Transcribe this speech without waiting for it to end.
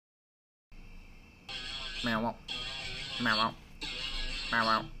Meow. Meow.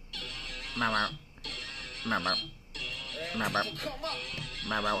 Meow. Meow. Meow.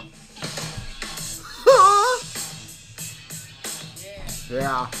 Meow.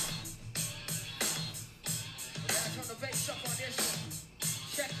 Yeah.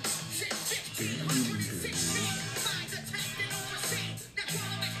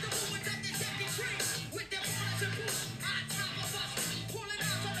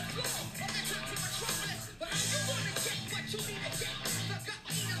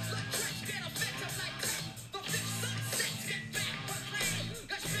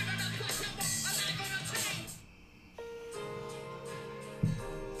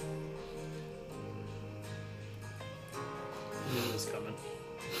 Is coming.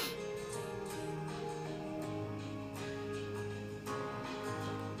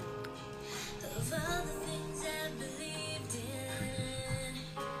 Of all the things I believed in,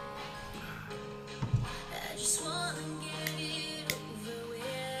 I just want to get it over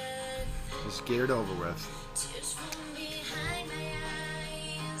with. Just get it over with. Tears from behind my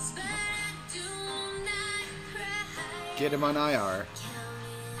eyes, but I do not cry. Get him on IR.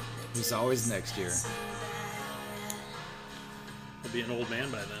 He's always next year. He'll be an old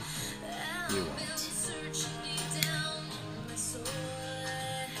man by then. You won't. Searching deep down my soul.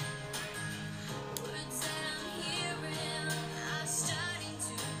 Words that I'm hearing are starting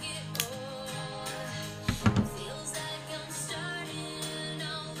to get old. Feels like I'm starting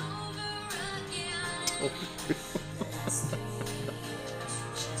all over again.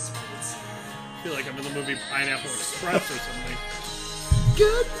 I feel like I'm in the movie Pineapple Express or something.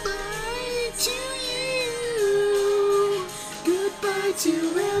 Goodbye to you. Goodbye to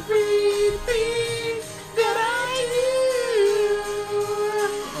everything that I knew.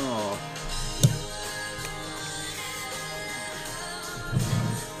 Oh.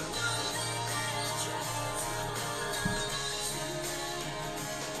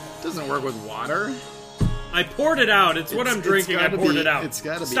 Doesn't work with water. I poured it out. It's what I'm drinking. I poured it out. It's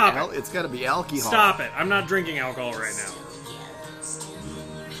gotta be. Stop it. It's gotta be alcohol. Stop it. I'm not drinking alcohol right now.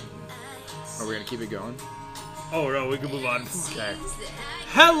 Are we gonna keep it going? Oh, no, we can move on. Okay.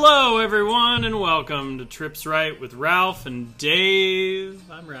 Hello, everyone, and welcome to Trips Right with Ralph and Dave.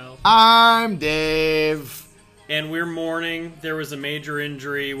 I'm Ralph. I'm Dave. And we're mourning. There was a major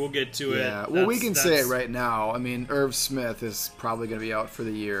injury. We'll get to it. Yeah. Well, we can say it That's- right now. I mean, Irv Smith is probably gonna be out for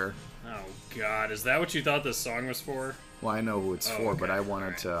the year. Oh, God. Is that what you thought this song was for? Well, I know who it's Oh, for, but okay. I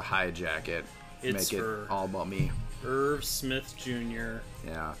wanted to hijack it, It's make it for- all about me. Irv Smith Jr.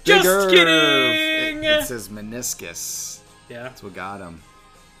 Yeah. Just Big Irv. kidding! It says meniscus. Yeah. That's what got him.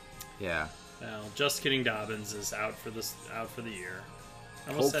 Yeah. Well, Just Kidding Dobbins is out for the year.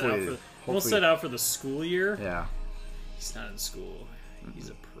 I almost Hopefully- said out for the school year. Yeah. He's not in school. He's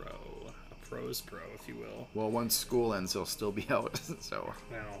a pro. A pro's pro, if you will. Well, once school ends, he'll still be out. So.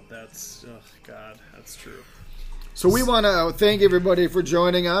 Well, that's... Oh, God. That's true. So we want to thank everybody for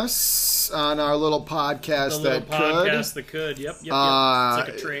joining us on our little podcast The little that podcast could. that could. Yep. It's like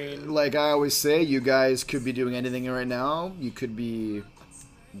a train. Like I always say, you guys could be doing anything right now. You could be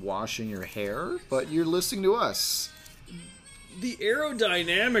washing your hair, but you're listening to us. The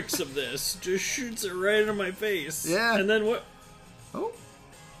aerodynamics of this just shoots it right into my face. Yeah. And then what? Oh,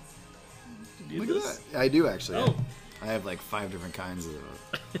 Did you look do at this? that! I do actually. Oh. I have like 5 different kinds of.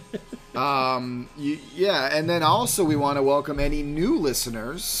 Yeah, and then also we want to welcome any new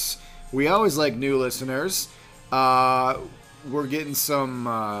listeners. We always like new listeners. We're getting some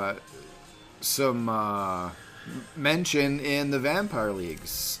mention in the Vampire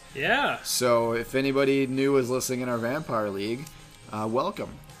Leagues. Yeah. So if anybody new is listening in our Vampire League, welcome.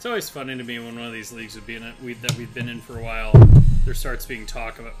 It's always funny to me when one of these leagues would be in it, that we've been in for a while. There starts being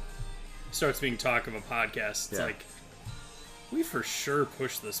talk of a podcast. It's Yeah. like we for sure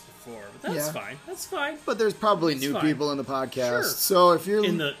pushed this before, but that's Yeah. fine. That's fine. But there's probably It's new fine. people in the podcast. Sure. So if you're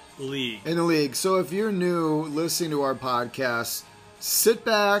In the league, in the league. So if you're new listening to our podcast, sit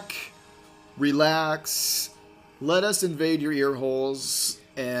back, relax, let us invade your ear holes,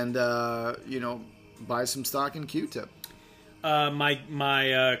 and buy some stock in Q-tip.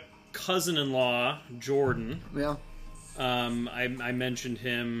 my cousin-in-law Jordan. Yeah. I mentioned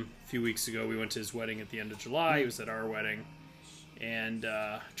him a few weeks ago. We went to his wedding at the end of July. He was at our wedding, and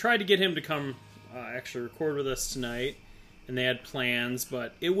tried to get him to come actually record with us tonight. And they had plans,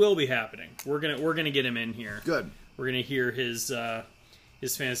 but it will be happening. We're gonna get him in here. Good. We're gonna hear his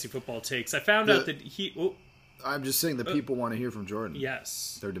fantasy football takes. I found out that he. Oh, I'm just saying the people want to hear from Jordan.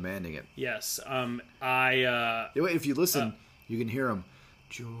 yes, They're demanding it. yes. If you listen, you can hear him.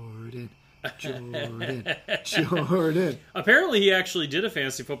 Jordan, Jordan, Jordan. Apparently, he actually did a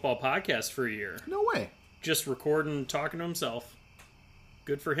fantasy football podcast for a year. No way. just recording, talking to himself.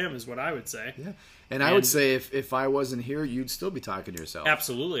 Good for him, is what I would say. Yeah. And I would say if I wasn't here, you'd still be talking to yourself.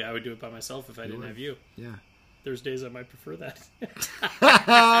 Absolutely, I would do it by myself if I didn't have you. Yeah. There's days I might prefer that.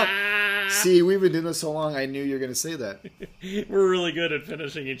 See, we've been doing this so long, I knew you were going to say that. We're really good at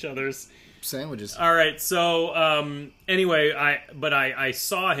finishing each other's Sandwiches. All right, so anyway, I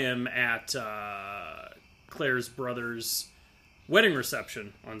saw him at Claire's brother's wedding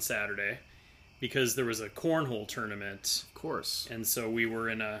reception on Saturday because there was a cornhole tournament, Of course. and so we were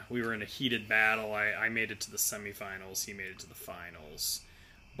in a heated battle. I made it to the semifinals, he made it to the finals,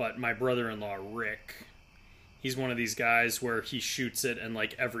 but my brother-in-law Rick, he's one of these guys where he shoots it and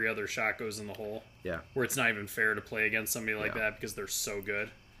like every other shot goes in the hole. Yeah. Where it's not even fair to play against somebody like Yeah. that because they're so good.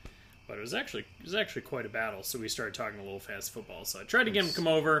 But it was actually quite a battle. So we started talking a little fantasy football. So I tried to get him to come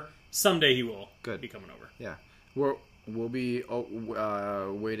over. Someday he will be coming over. Yeah. We'll be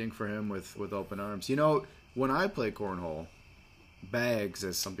waiting for him with open arms. You know, when I play cornhole, bags,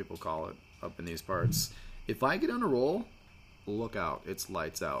 as some people call it up in these parts, if I get on a roll, look out. It's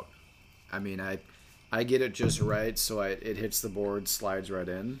lights out. I mean, I get it just right, so it hits the board, slides right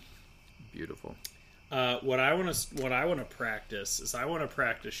in. Beautiful. What I want to practice is I want to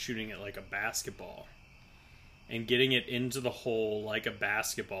practice shooting it like a basketball and getting it into the hole like a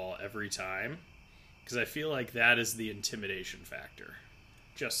basketball every time, because I feel like that is the intimidation factor.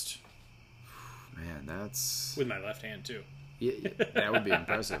 Just Man, that's... with my left hand too. Yeah, that would be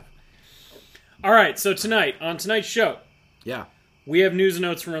impressive. All right, so on tonight's show, Yeah. we have news and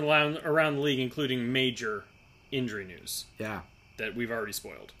notes from around the league, including major injury news Yeah. that we've already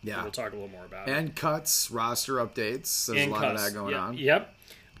spoiled. Yeah. We'll talk a little more about. And cuts, roster updates. There's a lot of that going on. Yep.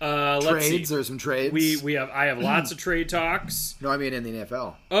 Let's Trades, see. there's some trades. I have lots of trade talks. No, I mean in the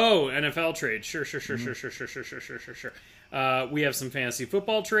NFL. Oh, NFL trades. Sure. We have some fantasy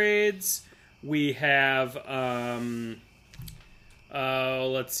football trades. We have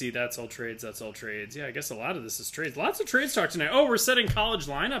let's see, that's all trades. Yeah, I guess a lot of this is trades. Lots of trades talk tonight. Oh, we're setting college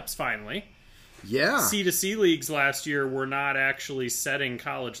lineups finally. Yeah. C2C leagues last year were not actually setting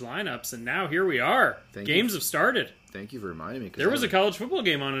college lineups, and now here we are. Games have started. Thank you for reminding me. 'Cause There was a college football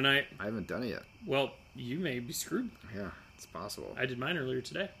game on tonight. I haven't done it yet. Well, you may be screwed. Yeah, it's possible. I did mine earlier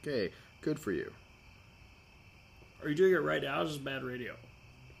today. Okay, good for you. Are you doing it right now? It's just bad radio.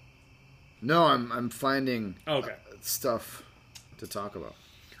 No, I'm finding Okay. stuff to talk about.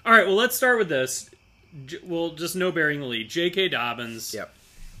 All right, well, let's start with this. Just no bearing the lead. J.K. Dobbins. Yep.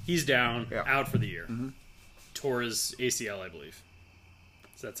 He's down, Yeah. out for the year. Tore his ACL, I believe.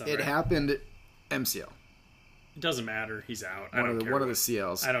 Does that sound It right? happened MCL. It doesn't matter. He's out. One of the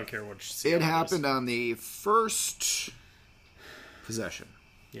CLs. I don't care what CL It happened on the first possession,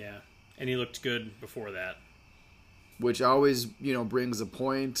 Yeah, and he looked good before that. which always, brings a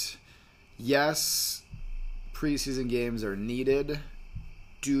point. Yes, preseason games are needed.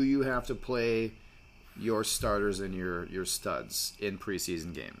 Do you have to play your starters and your studs in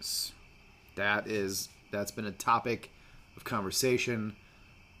preseason games? That's been a topic of conversation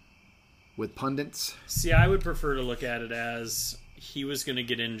with pundits. See, I would prefer to look at it as he was going to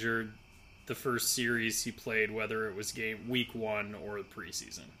get injured the first series he played, whether it was week 1 or the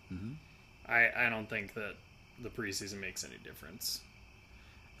preseason. I don't think that the preseason makes any difference.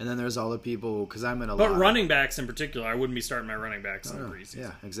 And then there's all the people, because I'm in a lot. But running backs in particular, I wouldn't be starting my running backs in the preseason.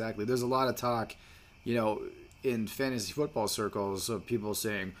 Yeah, exactly. There's a lot of talk, in fantasy football circles of people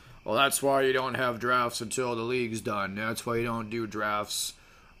saying, well, that's why you don't have drafts until the league's done. That's why you don't do drafts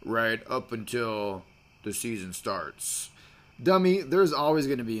right up until the season starts. Dummy, there's always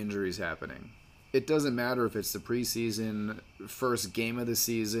going to be injuries happening. It doesn't matter if it's the preseason, first game of the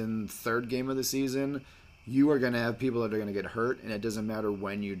season, third game of the season. You are going to have people that are going to get hurt, and it doesn't matter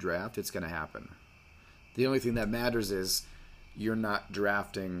when you draft, it's going to happen. The only thing that matters is you're not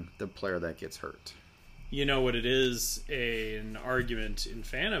drafting the player that gets hurt. You know what it is an argument in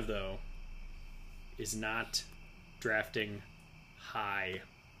fan of, though, is not drafting high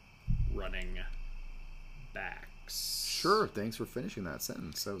running backs. Sure, thanks for finishing that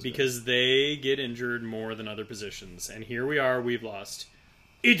sentence. That was Because they get injured more than other positions. And here we are, we've lost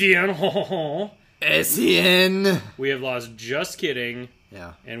Etienne. good. Essien! We have lost Just Kidding.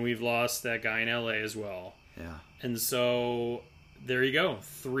 Yeah, And we've lost that guy in LA as well. yeah. And so there you go.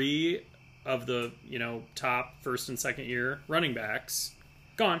 3 of the, top first and second year running backs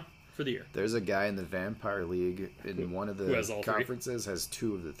gone for the year. There's a guy in the Vampire League in one of who has the all 3? conferences has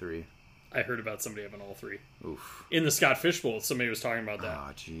 2 of the 3. I heard about somebody having all 3. Oof. In the Scott Fish Bowl, somebody was talking about that.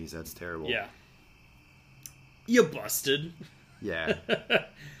 Oh, jeez, that's terrible. Yeah. You busted. Yeah.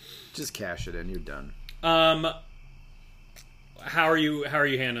 Just cash it in. You're done. how are you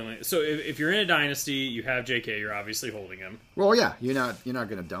handling it? So if you're in a dynasty, you have JK, you're obviously holding him. Well, yeah, you're not going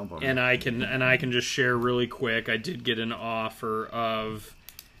to dump him. And I can just share really quick. I did get an offer of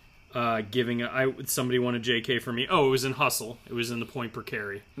somebody wanted JK for me. Oh, it was in Hustle. It was in the point per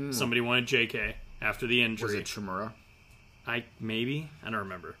carry. Somebody wanted JK after the injury. Was it Chimura? I don't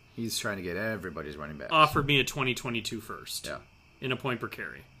remember. He's trying to get everybody's running back. Offered me a 2022 first. Yeah. In a point per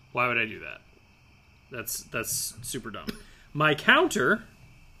carry. Why would I do that? That's super dumb. My counter,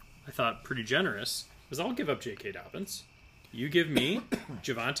 I thought pretty generous, was I'll give up J.K. Dobbins. You give me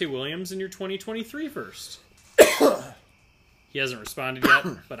Javonte Williams in your 2023 first. He hasn't responded yet,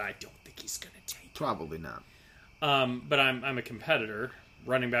 but I don't think he's going to take it. Probably not. But I'm a competitor.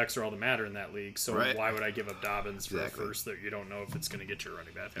 Running backs are all that matter in that league, so Right. why would I give up Dobbins for Exactly. a first that you don't know if it's going to get your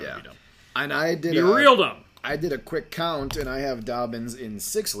running back? That Yeah. would be dumb. And I did Be real dumb. I did a quick count, and I have Dobbins in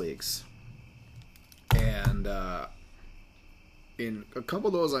 6 leagues. And in a couple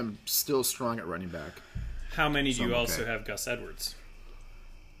of those, I'm still strong at running back. How many do So you I'm also okay. have Gus Edwards?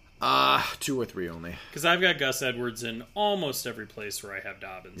 2 or 3 only. Because I've got Gus Edwards in almost every place where I have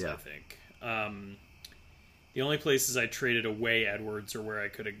Dobbins, Yeah. I think. The only places I traded away Edwards are where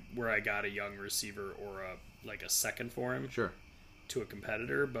I got a young receiver or a second for him Sure. to a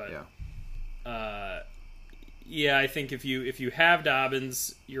competitor. But Yeah. yeah, I think if you have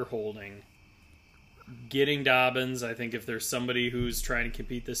Dobbins, you're holding. Getting Dobbins, I think if there's somebody who's trying to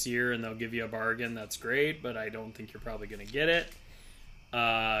compete this year and they'll give you a bargain, that's great. But I don't think you're probably going to get it.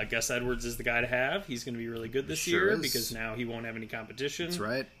 Gus Edwards is the guy to have. He's going to be really good this Sure year is. because now he won't have any competition. That's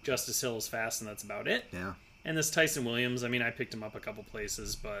right. Justice Hill is fast, and that's about it. Yeah. And this Tyson Williams, I mean, I picked him up a couple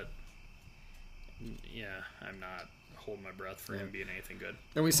places, but yeah, I'm not holding my breath for him being anything good.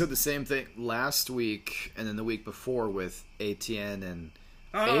 And we said the same thing last week, and then the week before with ATN and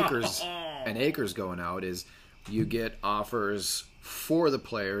Akers going out. Is you get offers for the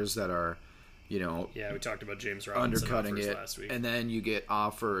players that are, Yeah, we talked about James Robinson undercutting offers it, last week. and then you get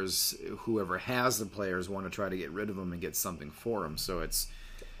offers. Whoever has the players want to try to get rid of them and get something for them. So it's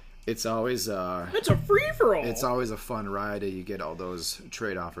always It's a free-for-all. it's always a fun ride. You get all those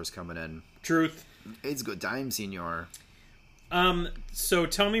trade offers coming in. Truth. It's good time, senor. So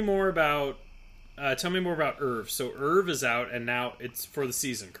tell me more about Irv. So Irv is out, and now it's for the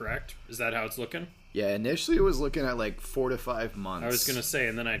season, correct? Is that how it's looking? Yeah, initially it was looking at like 4 to 5 months. I was gonna say,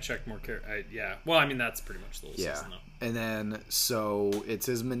 and then I checked more. Yeah. Well, I mean that's pretty much the whole Yeah, season, though. and then so it's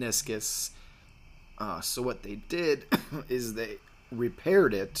his meniscus. So what they did is they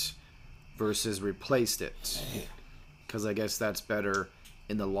repaired it versus replaced it, because I guess that's better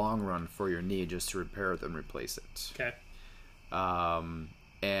in the long run for your knee, just to repair it than replace it. Okay.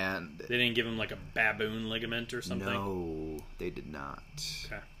 And They didn't give him like a baboon ligament or something. no, they did not.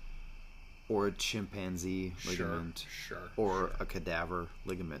 Okay. Or a chimpanzee ligament, Sure. or a cadaver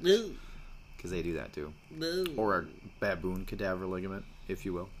ligament, because they do that too. Or a baboon cadaver ligament, if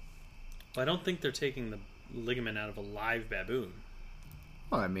you will. Well, I don't think they're taking the ligament out of a live baboon.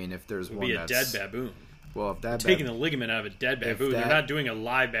 Well, I mean, if there's It would one be a that's dead baboon. well, if that Taking the ligament out of a dead baboon. They're that- not doing a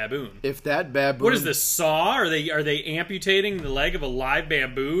live baboon. if that baboon, What is this, Saw? Are they amputating the leg of a live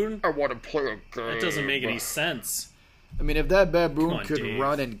baboon? I want to play a game. That doesn't make any sense. I mean, if that baboon Come on, could Dave.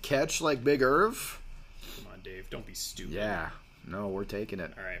 run and catch like Big Irv, Come on, Dave. Don't be stupid. yeah, no, we're taking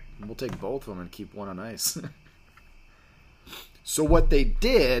it. All right. We'll take both of them and keep one on ice. So what they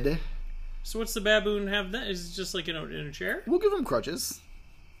did, So what's the baboon have then? Is it just like in a chair? we'll give him crutches.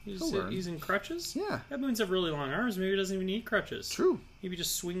 He's learn. in crutches? Yeah. Baboons have really long arms. Maybe he doesn't even need crutches. True. Maybe he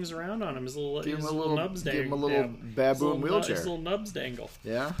just swings around on him. His little, Give him his a little little- nubs give dangle. him a little baboon wheelchair. His little nubs dangle.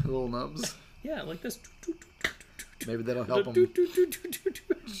 Yeah, little nubs. Yeah, like this. Maybe that'll help him.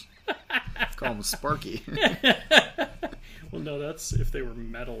 Call him Sparky. Well, no, that's if they were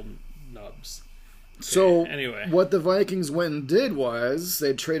metal nubs. So anyway. what the Vikings went and did was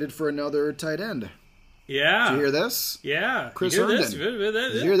they traded for another tight end. Yeah. Did you hear this? Yeah. Chris you hear this? Herndon.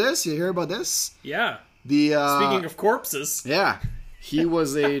 Did you hear this? You hear about this? Yeah. The Speaking of corpses. yeah, he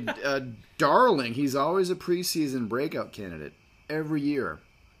was a darling. He's always a preseason breakout candidate every year,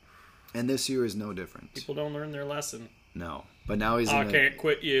 and this year is no different. People don't learn their lesson. No, but now he's I in can't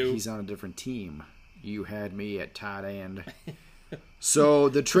quit you. he's on a different team. You had me at tight end. So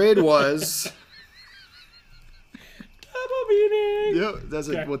the trade was Double meaning. yeah, that's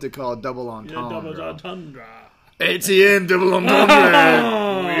Okay. what they call a double Yeah, double entendre. tundra. ATM double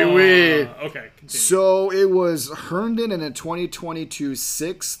entendre. Oui, oui. Okay, continue. So it was Herndon and a 2022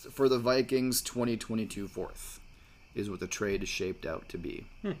 sixth for the Vikings 2022 fourth is what the trade is shaped out to be.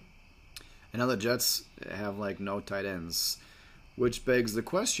 And now the Jets have like no tight ends, which begs the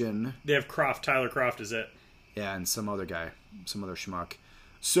question. They have Tyler Croft is it. Yeah, and some other guy, some other schmuck.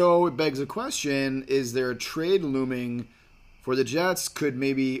 So it begs a question, is there a trade looming for the Jets? Could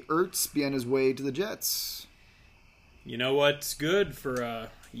maybe Ertz be on his way to the Jets? You know what's good for a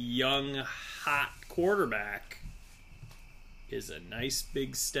young, hot quarterback is a nice,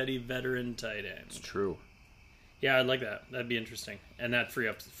 big, steady veteran tight end. It's true. Yeah, I'd like that. That'd be interesting. And that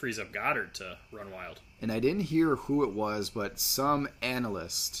frees up Goddard to run wild. And I didn't hear who it was, but some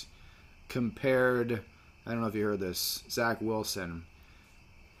analyst compared, I don't know if you heard this, Zach Wilson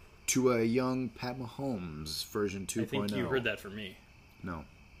to a young Pat Mahomes version 2.0. I think you heard that from me. No.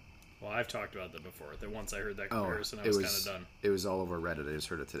 Well, I've talked about that before. That once I heard that Oh, comparison, I was kind of done. It was all over Reddit. I just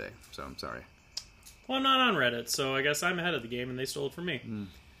heard it today, so I'm sorry. Well, I'm not on Reddit, so I guess I'm ahead of the game, and they stole it from me.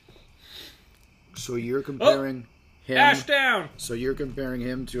 So you're comparing him... Ash down! So you're comparing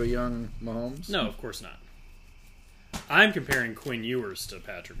him to a young Mahomes? No, of course not. I'm comparing Quinn Ewers to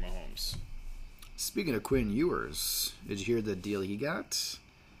Patrick Mahomes. Speaking of Quinn Ewers, did you hear the deal he got?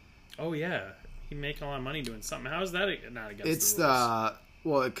 Oh, yeah. He making a lot of money doing something. How is that not against It's the rules?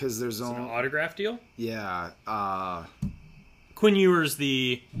 well, because there's It's an only... autograph deal? Yeah, Quinn Ewers,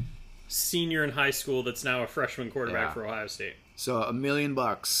 the senior in high school that's now a freshman quarterback Yeah. for Ohio State. so $1 million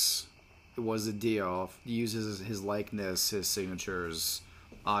was the deal. He uses his likeness, his signatures,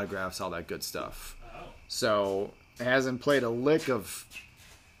 autographs, all that good stuff. Oh. So hasn't played a lick of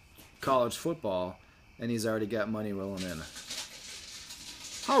college football, and he's already got money rolling in.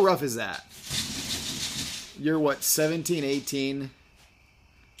 How rough is that? You're what, 17, 18?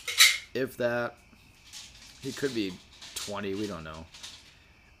 If that. He could be 20, we don't know.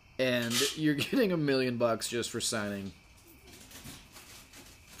 And you're getting $1 million just for signing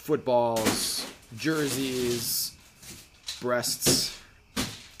footballs, jerseys, breasts.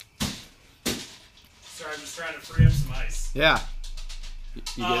 Sorry, I'm just trying to free up some ice. Yeah. You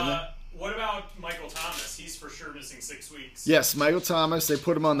getting that? What about Michael Thomas? He's for sure missing 6 weeks. Yes, Michael Thomas. They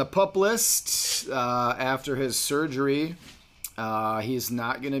put him on the PUP list after his surgery. He's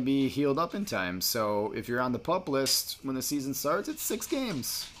not going to be healed up in time. So if you're on the PUP list when the season starts, it's 6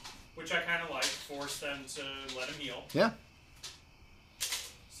 games. Which I kind of like. Force them to let him heal. Yeah.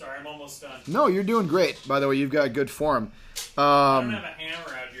 Sorry, I'm almost done. No, you're doing great. By the way, you've got good form. I don't have a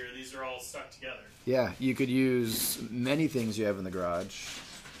hammer out here. These are all stuck together. Yeah, you could use many things you have in the garage.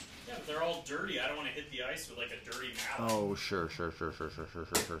 Yeah, but they're all dirty. I don't want to hit the ice with like a dirty mallet. Oh, sure. So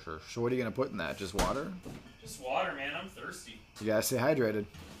what are you going to put in that? Just water? Just water, man. I'm thirsty. You got to stay hydrated.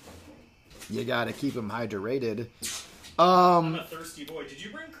 You got to keep them hydrated. I'm a thirsty boy. Did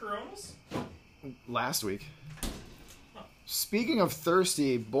you bring Coronas? Last week. Speaking of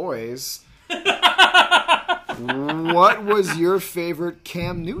thirsty boys, what was your favorite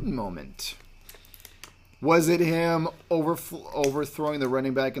Cam Newton moment? Was it him overthrowing the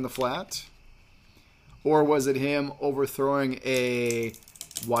running back in the flat? Or was it him overthrowing a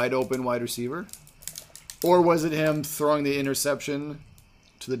wide open wide receiver? Or was it him throwing the interception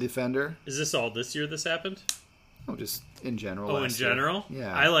to the defender? Is this all this year this happened? Oh, just in general. Oh, in last year. general?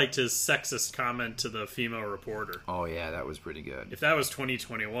 Yeah. I liked his sexist comment to the female reporter. Oh, yeah, that was pretty good. If that was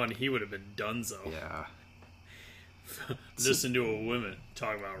 2021, he would have been donezo. Yeah. Listen to a woman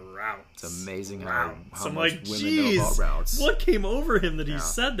talk about routes. It's amazing routes. how I'm much like, women geez, know about routes. what came over him that he Yeah.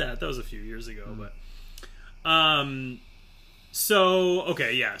 said that? That was a few years ago, but so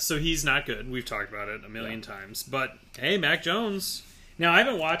okay, yeah, so he's not good. We've talked about it a million times. But hey, Mac Jones. Now I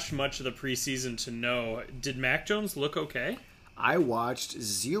haven't watched much of the preseason to know. Did Mac Jones look okay? I watched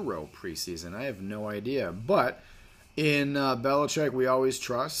 0 preseason. I have no idea. But in Belichick, we always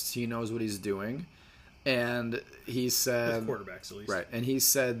trust. He knows what he's doing. And he said... With quarterbacks, at least. Right. And he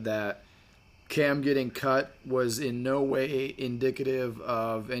said that Cam getting cut was in no way indicative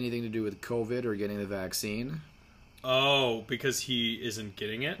of anything to do with COVID or getting the vaccine. Oh, because he isn't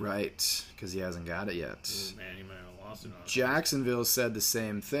getting it? Right. Because he hasn't got it yet. Ooh, man, he might have a lawsuit on it. Jacksonville said the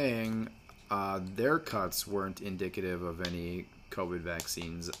same thing. Their cuts weren't indicative of any COVID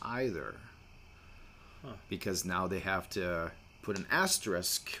vaccines either. Huh. Because now they have to put an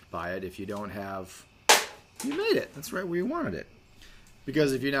asterisk by it if you don't have... You made it. That's right where you wanted it.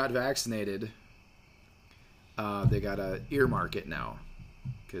 Because if you're not vaccinated, they got to earmark it now.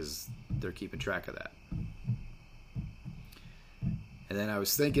 Because they're keeping track of that. And then I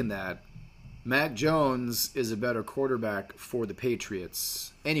was thinking that Mac Jones is a better quarterback for the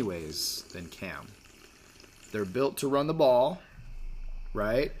Patriots anyways than Cam. They're built to run the ball,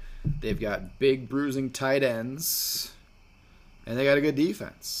 right? They've got big bruising tight ends, and they got a good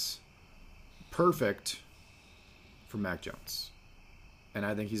defense. Perfect for Mac Jones. And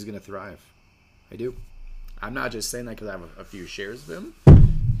I think he's going to thrive. I do. I'm not just saying that because I have a few shares of him.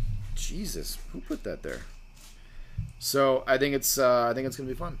 Jesus, who put that there? So I think it's gonna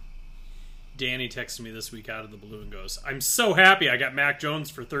be fun. Danny texted me this week out of the blue and goes, "I'm so happy I got Mac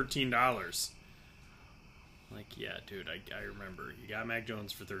Jones for $13." Like, yeah, dude, I remember you got Mac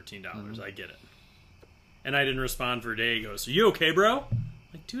Jones for $13. I get it. And I didn't respond for a day. He goes, "Are you okay, bro?"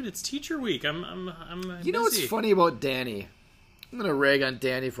 Like, dude, it's teacher week. I'm You know what's busy. funny about Danny? I'm gonna rag on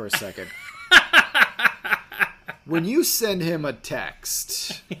Danny for a second. When you send him a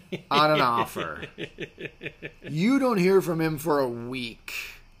text on an offer, you don't hear from him for a week.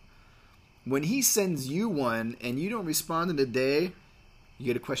 When he sends you one and you don't respond in a day, you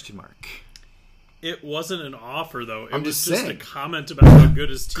get a question mark. It wasn't an offer, though. It I'm was just just a saying. comment about how good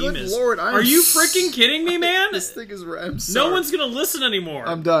his team Good is. Lord, Are you freaking kidding me, man? This thing is. I'm sorry. No one's going to listen anymore.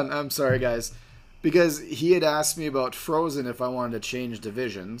 I'm done. I'm sorry, guys. Because he had asked me about Frozen if I wanted to change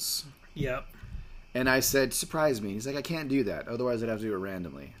divisions. Yep. And I said, surprise me. He's like, I can't do that. Otherwise, I'd have to do it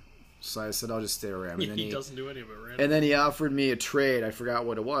randomly. So I said, I'll just stay where I am. And then He doesn't do any of it, right? And then he offered me a trade. I forgot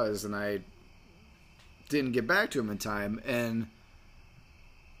what it was. And I didn't get back to him in time. And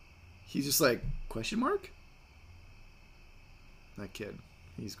he's just like, question mark? That kid.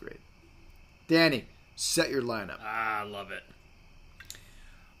 He's great. Danny, set your lineup. I love it.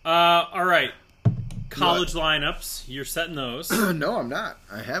 All right. College lineups. You're setting those, No, I'm not.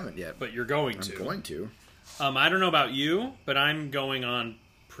 I haven't yet. but you're going I'm to. going to. I don't know about you, but I'm going on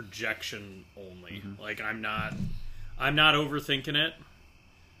projection only. Like, I'm not overthinking it.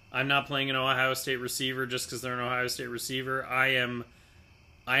 I'm not playing an Ohio State receiver just because they're an Ohio State receiver. I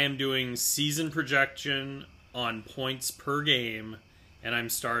am doing season projection on points per game, and I'm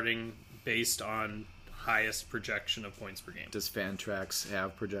starting based on highest projection of points per game. Does Fantrax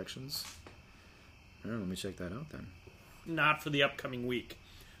have projections? Oh, let me check that out then. Not for the upcoming week,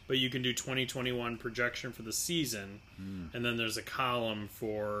 but you can do 2021 projection for the season, and then there's a column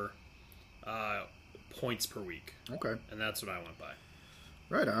for points per week, Okay. and that's what I went by.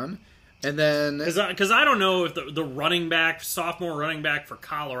 Right on. And then... Because I don't know if the running back, sophomore running back for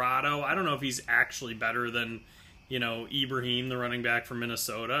Colorado, I don't know if he's actually better than, Ibrahim, the running back from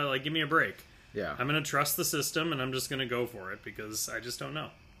Minnesota. Like, give me a break. Yeah. I'm going to trust the system, and I'm just going to go for it because I just don't know.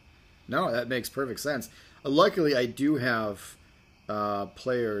 No, that makes perfect sense. Luckily, I do have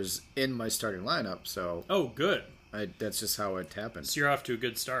players in my starting lineup, so Oh, good. that's just how it happened. So you're off to a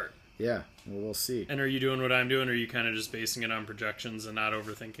good start. Yeah, well, we'll see. And are you doing what I'm doing, or are you kind of just basing it on projections and not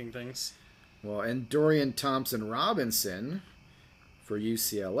overthinking things? Well, and Dorian Thompson-Robinson for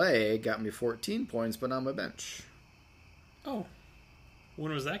UCLA got me 14 points, but on my bench. Oh.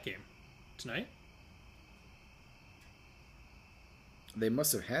 When was that game? Tonight? They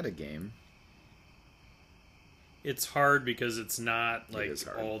must have had a game. It's hard because it's not It like is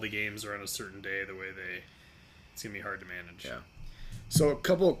hard. all the games are on a certain day the way they... It's going to be hard to manage. Yeah. So a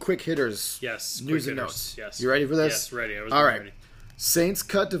couple of quick hitters. Yes. News quick and hitters. notes. Yes. You ready for this? Yes, ready. I was All right. ready. Saints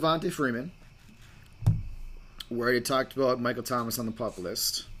cut Devontae Freeman. We already talked about Michael Thomas on the pup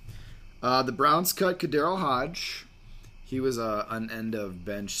list. The Browns cut Kadero Hodge. He was an end of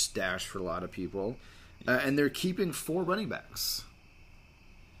bench stash for a lot of people. And they're keeping 4 running backs.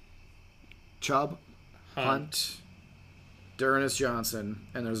 Chubb, Hunt, D'Ernest Johnson,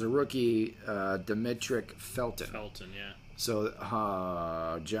 and there's a rookie, Demetric Felton. Felton, yeah. So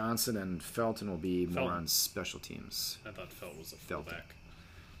Johnson and Felton will be more Felton. on special teams. I thought Felt was a Felton. fullback.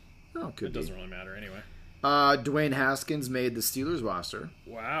 Oh, It could be. doesn't really matter anyway. Dwayne Haskins made the Steelers roster.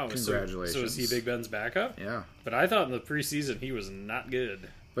 Wow. Congratulations. So is he Big Ben's backup? Yeah, But I thought in the preseason he was not good.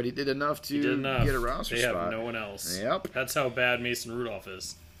 but he did enough to He did enough. get a roster They spot. have no one else. Yep. That's how bad Mason Rudolph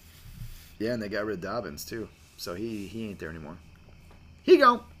is. Yeah, and they got rid of Dobbins too, so he ain't there anymore. Here you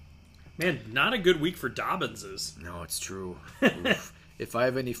go. Man, not a good week for Dobbinses. No, it's true. Oof. If I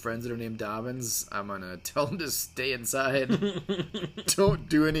have any friends that are named Dobbins, I'm gonna tell them to stay inside. Don't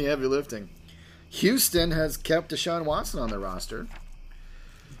do any heavy lifting. Houston has kept Deshaun Watson on their roster.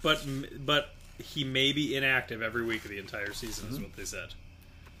 But he may be inactive every week of the entire season, is what they said.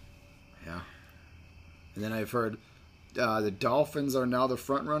 Yeah. And then I've heard the Dolphins are now the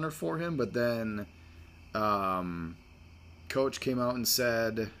front runner for him, but then Coach came out and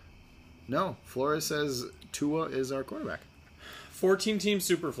said, no, Flores says Tua is our quarterback. 14-team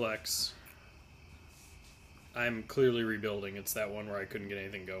Superflex. I'm clearly rebuilding. It's that one where I couldn't get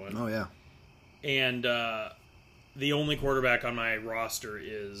anything going. Oh, yeah. And the only quarterback on my roster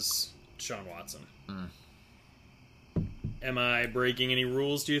is Deshaun Watson. Am I breaking any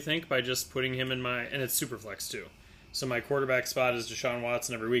rules, do you think, by just putting him in my... And it's Superflex, too. So my quarterback spot is Deshaun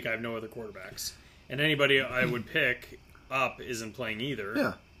Watson every week. I have no other quarterbacks. And anybody I would pick up isn't playing either.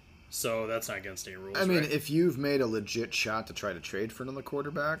 Yeah. So that's not against any rules, I mean, right? if you've made a legit shot to try to trade for another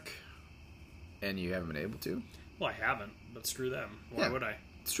quarterback and you haven't been able to, Well, I haven't, but screw them. Why Yeah, would I?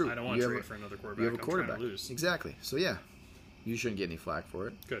 It's true. I don't want You to have trade a- for another quarterback. You have a I'm quarterback. trying to lose. Exactly. So, yeah. You shouldn't get any flack for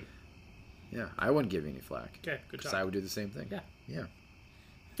it. Good. Yeah. I wouldn't give you any flack. Okay, good Because job. I would do the same thing. Yeah.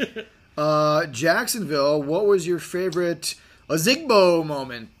 Yeah. Jacksonville, what was your favorite Ozigbo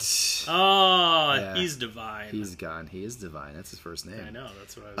moment? Oh, Yeah. he's divine. He's gone. He is divine. That's his first name. I know,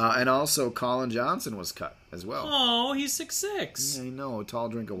 that's what I was And also, Colin Johnson was cut as well. Oh, he's 6'6". I know. Tall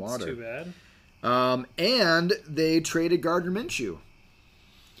drink of That's too water. bad. And they traded Gardner Minshew.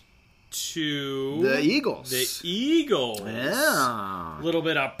 To The Eagles. The Eagles. Yeah. A little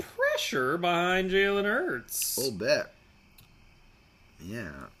bit of pressure behind Jalen Hurts. A little bit.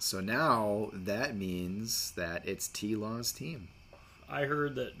 Yeah. So now that means that it's T-Law's team. I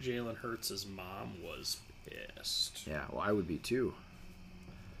heard that Jalen Hurts' mom was pissed. Yeah. Well, I would be too.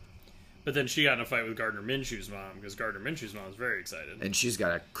 But then she got in a fight with Gardner Minshew's mom because Gardner Minshew's mom is very excited. And she's got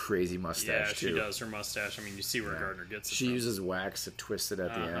a crazy Yeah, mustache too. she does. Her mustache. I mean, you see where Gardner gets it She from. uses wax to twist it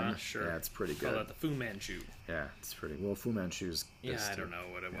at the end. Sure. Yeah, it's pretty Call good. that the Fu Manchu. Yeah, it's pretty. Well, Fu Manchu's. Yeah, this I too. don't know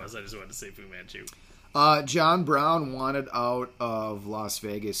what it was. I just wanted to say Fu Manchu. John Brown wanted out of Las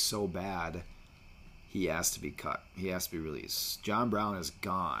Vegas so bad, he has to be cut. He has to be released. John Brown is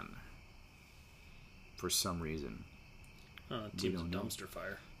gone for some reason. Team's a don't know. dumpster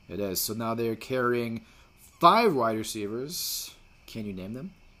fire. It is. So now they're carrying 5 wide receivers. Can you name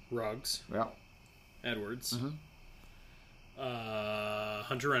them? Ruggs, Well, Edwards, Mm-hmm.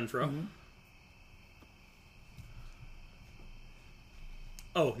 Hunter Renfro.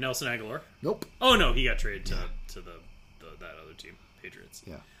 Oh, Nelson Aguilar. nope. Oh no, he got traded to that other team, Patriots.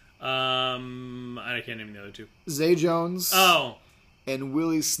 Yeah. I can't name the other two. Zay Jones Oh, and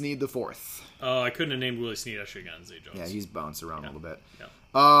Willie Snead IV. I couldn't have named Willie Snead. I should have gotten Zay Jones. Yeah, he's bounced around a little bit. Yeah.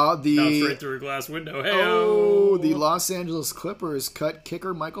 Bounced The right through a glass window. Hey, the Los Angeles Clippers cut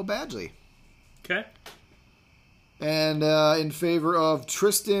kicker Michael Badgley. Okay. And in favor of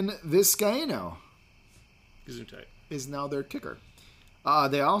Tristan Vizcaino Gesundheit. is now their kicker.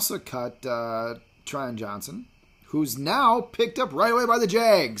 They also cut Tryon Johnson, who's now picked up right away by the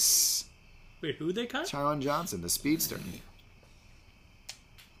Jags. Wait, who they cut? Tryon Johnson, the speedster.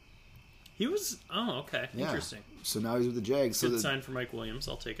 He was. Oh, okay. Yeah. Interesting. So now he's with the Jags. So Good the, sign for Mike Williams.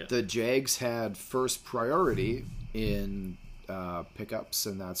 I'll take it. the Jags had first priority in pickups,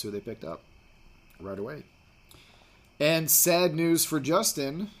 and that's who they picked up right away. And sad news for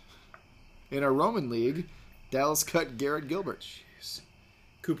Justin, in our Roman League, Dallas cut Garrett Gilbert.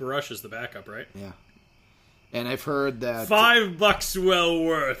 Cooper Rush is the backup, right? Yeah. And I've heard that... $5 well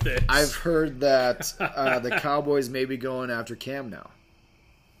worth it. I've heard that the Cowboys may be going after Cam now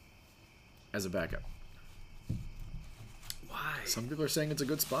as a backup. Why? Some people are saying it's a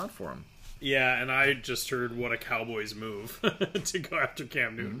good spot for him. Yeah, and I just heard what a Cowboys move to go after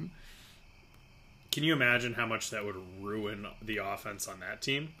Cam Newton. Mm-hmm. Can you imagine how much that would ruin the offense on that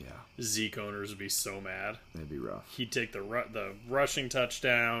team? Yeah, Zeke owners would be so mad. it'd be rough. He'd take the rushing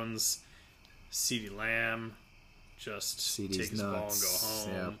touchdowns. CeeDee Lamb just CeeDee's take his ball and go nuts.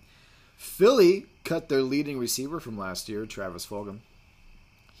 home. Yeah. Philly cut their leading receiver from last year, Travis Fulgham.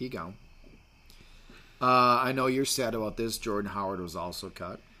 He gone. I know you're sad about this. Jordan Howard was also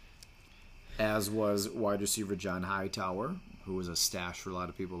cut, as was wide receiver John Hightower, who was a stash for a lot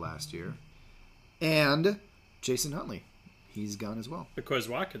of people last year. And Jason Huntley. He's gone as well. Because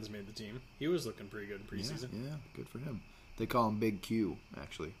Watkins made the team. He was looking pretty good in preseason. Yeah, good for him. They call him Big Q,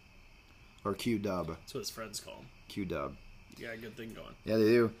 actually. Or Q-Dub. That's what his friends call him. Q-Dub. You got a good thing going. Yeah, they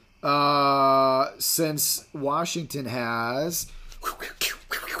do. Since Washington has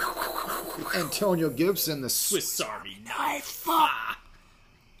Antonio Gibson, the Swiss Army knife.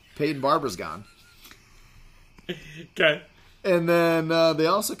 Peyton Barber's gone. Okay. And then they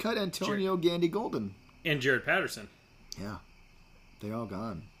also cut Antonio Gandy Golden. And Jared Patterson. Yeah. They're all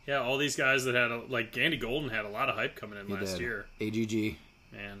gone. Yeah, all these guys that had, like, Gandy Golden had a lot of hype coming in He last did. year. AGG.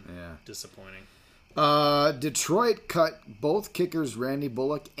 Man, Yeah. disappointing. Detroit cut both kickers Randy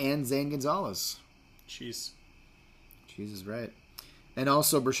Bullock and Zane Gonzalez. Jeez. Jesus, right. And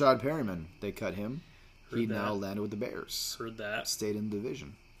also Brashad Perryman. They cut him. He Heard that. now landed with the Bears. Heard that. Stayed in the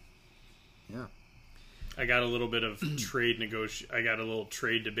division. Yeah. I got a little bit of I got a little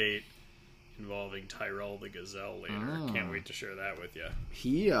trade debate involving Tyrell the Gazelle later. Can't wait to share that with you.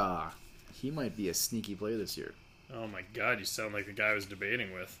 He might be a sneaky play this year. Oh my god, you sound like the guy I was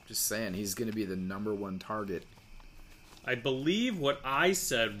debating with. Just saying, he's going to be the number one target. I believe what I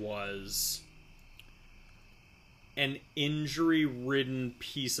said was an injury-ridden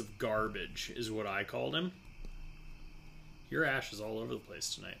piece of garbage is what I called him. Your ash is all over the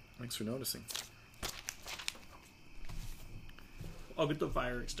place tonight. Thanks for noticing. I'll get the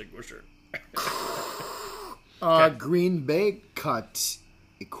fire extinguisher. Okay. Green Bay cut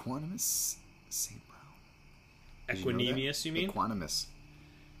Equanimus St. Brown. Did you know that? Equanimous, you mean? Equanimus.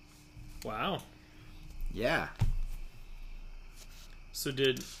 Wow. Yeah. So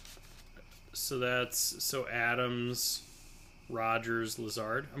Adams, Rogers,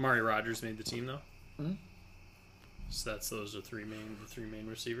 Lazard. Amari Rogers made the team though. Mhm. So those are the three main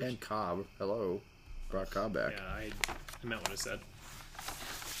receivers. And Cobb. Hello. Brought Cobb back. Yeah, I meant what I said.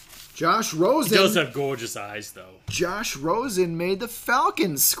 Josh He does Rosen. have gorgeous eyes though. Josh Rosen made the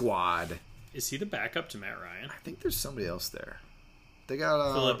Falcons squad. Is he the backup to Matt Ryan? I think there's somebody else there. They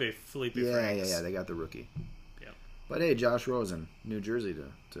got Felipe yeah, Franks. yeah. They got the rookie. Yep. But hey, Josh Rosen, New Jersey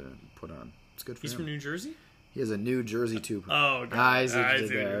to put on. It's good for He's him. from New Jersey? He has a New Jersey too. Oh, God. I see what I you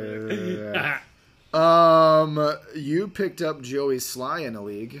see did what you there. did. You picked up Joey Sly in a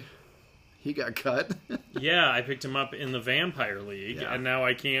league. He got cut. Yeah, I picked him up in the Vampire League, Yeah. and now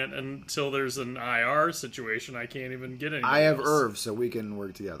I can't, until there's an IR situation, I can't even get any. I have deals. Irv, so we can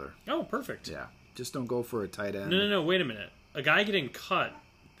work together. Oh, perfect. Yeah, just don't go for a tight end. No, wait a minute. A guy getting cut,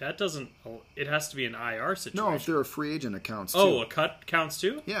 that doesn't, it has to be an IR situation. No, if they're a free agent, it counts too. Oh, a cut counts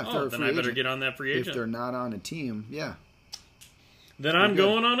too? Yeah, if oh, they're a then free I better agent. get on that free If agent. they're not on a team, yeah. Then I'm good.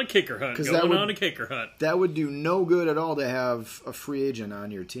 going on a kicker hunt. 'Cause that Going would- on a kicker hunt. That would do no good at all to have a free agent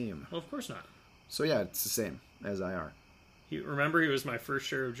on your team. Well, of course not. So yeah, it's the same as IR. Remember, he was my first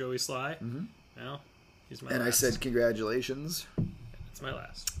share of Joey Sly? Mm-hmm. Well, he's my And last. I said congratulations. It's my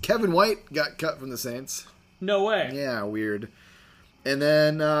last. Kevin White got cut from the Saints. No way. Yeah, weird. And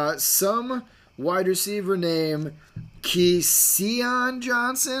then some wide receiver named Keyshawn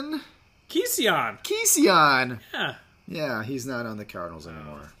Johnson. Keyshawn. Keyshawn. Yeah. Yeah, he's not on the Cardinals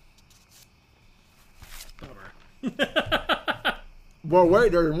anymore. Bummer. Well,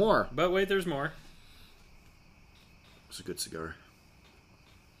 wait, there's more. But wait, there's more. It's a good cigar.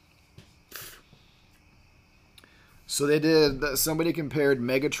 So they did. Somebody compared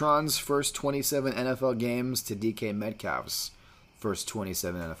Megatron's first 27 NFL games to DK Metcalf's first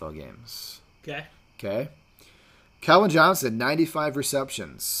 27 NFL games. Okay. Okay. Calvin Johnson, 95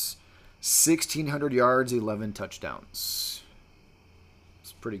 receptions, 1,600 yards, 11 touchdowns.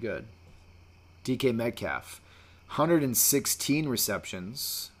 It's pretty good. DK Metcalf, 116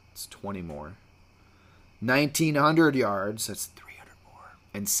 receptions. It's 20 more. 1,900 yards. That's 300 more.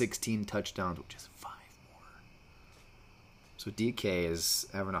 And 16 touchdowns, which is 5 more. So DK is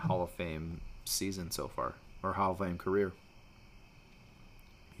having a Hall of Fame season so far. Or Hall of Fame career.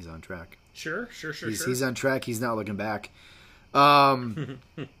 He's on track. Sure. He's on track. He's not looking back. The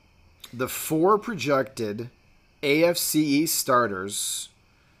 4 projected AFC East starting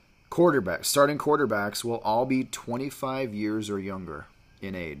quarterbacks will all be 25 years or younger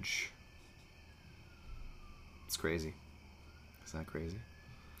in age. It's crazy. Is that crazy?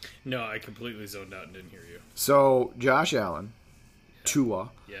 No, I completely zoned out and didn't hear you. So Josh Allen,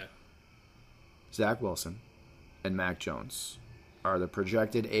 Tua, Yeah. Zach Wilson, and Mac Jones are the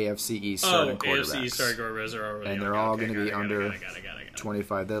projected AFC East starting quarterbacks. AFC starting quarterbacks are already. And they're okay, all okay, gonna got be it, got it, under got it, got it.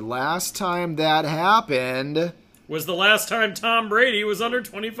 25. The last time that happened, Was the last time Tom Brady was under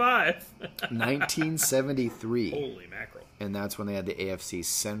 25. 1973. Holy mackerel. And that's when they had the AFC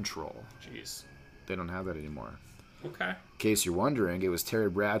Central. Jeez. They don't have that anymore. Okay. In case you're wondering, it was Terry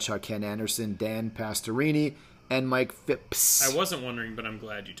Bradshaw, Ken Anderson, Dan Pastorini, and Mike Phipps. I wasn't wondering, but I'm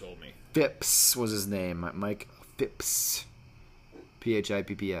glad you told me. Phipps was his name. Mike Phipps.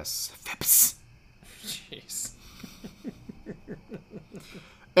 Phipps. Phipps. Jeez.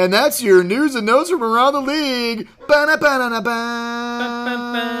 And that's your news and notes from around the league.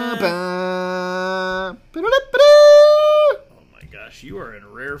 Oh my gosh, you are in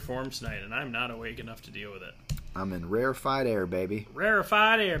rare form tonight, and I'm not awake enough to deal with it. I'm in rarefied air, baby.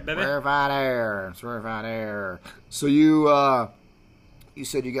 Rarefied air, baby. Rarefied air. It's rarefied air. So you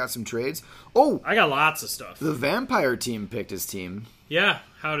said you got some trades? Oh, I got lots of stuff. the Vampire team picked his team. Yeah,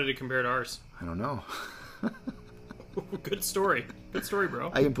 how did it compare to ours? I don't know. Good story. Good story,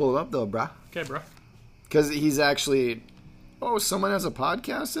 bro. I can pull it up though, brah. Okay, bro. Because he's actually, someone has a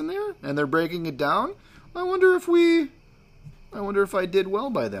podcast in there and they're breaking it down. I wonder if I did well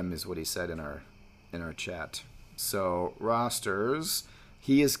by them, is what he said in our chat. So rosters,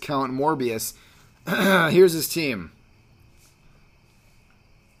 he is Count Morbius. Here's his team: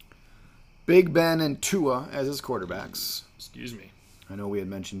 Big Ben and Tua as his quarterbacks. Excuse me. I know we had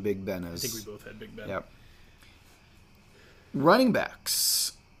mentioned Big Ben as. I think we both had Big Ben. Yep. Running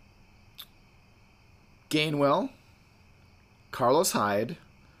backs: Gainwell, Carlos Hyde,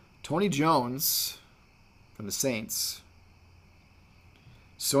 Tony Jones from the Saints,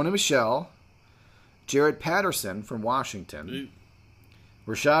 Sony Michel, Jared Patterson from Washington,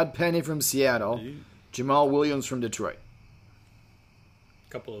 Rashad Penny from Seattle, Jamal Williams from Detroit.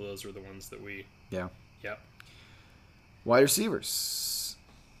 A couple of those were the ones that we. Yeah. Yep. Wide receivers.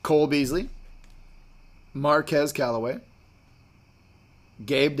 Cole Beasley. Marquez Callaway.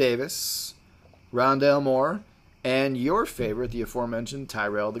 Gabe Davis. Rondell Moore. And your favorite, the aforementioned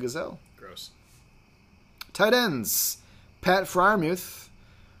Tyrell the Gazelle. Gross. Tight ends. Pat Fryermuth.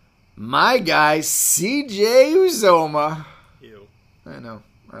 My guy, CJ Uzoma. Ew. I know.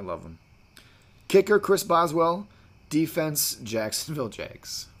 I love him. Kicker, Chris Boswell. Defense, Jacksonville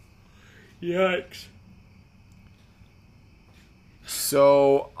Jags. Yikes.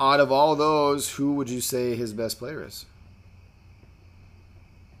 So, out of all those, who would you say his best player is?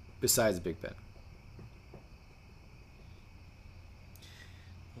 Besides Big Ben.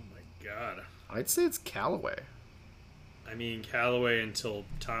 Oh my god. I'd say it's Callaway. I mean, Callaway until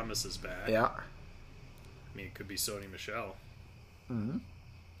Thomas is back. Yeah. I mean, it could be Sony Michel. Mm-hmm.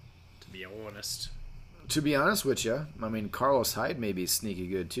 To be honest. To be honest with you, I mean, Carlos Hyde may be sneaky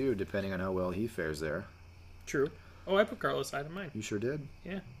good too, depending on how well he fares there. True. Oh, I put Carlos Hyde in mine. You sure did.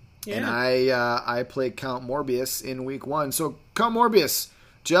 Yeah. And I played Count Morbius in week 1. So, Count Morbius,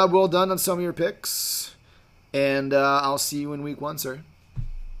 job well done on some of your picks. And I'll see you in week 1, sir.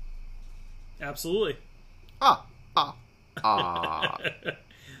 Absolutely. Ah.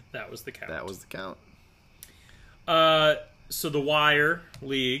 That was the count. That was the count. So the Wire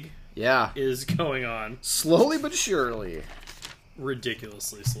League Yeah. is going on Slowly but surely.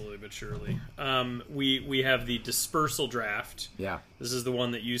 ridiculously slowly but surely. We have the dispersal draft. Yeah. This is the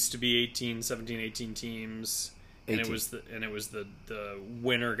one that used to be 18 teams, and 18. it was the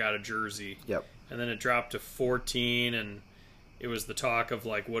winner got a jersey. Yep. And then it dropped to 14, and it was the talk of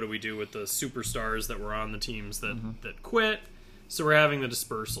like, what do we do with the superstars that were on the teams that quit? So we're having the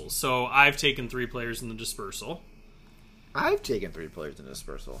dispersal. So I've taken 3 players in the dispersal. I've taken 3 players in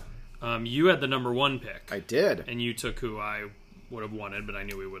dispersal. You had the number 1 pick. I did. And you took who I would have wanted, but I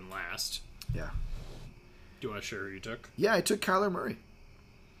knew we wouldn't last. Yeah. Do you want to share who you took? Yeah, I took Kyler Murray.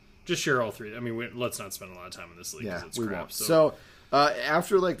 Just share all 3. I mean, let's not spend a lot of time in this league because Yeah, it's we crap. won't. So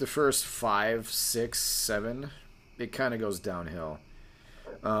after like the first 5, 6, 7, it kind of goes downhill.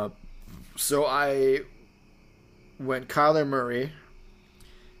 So I went Kyler Murray,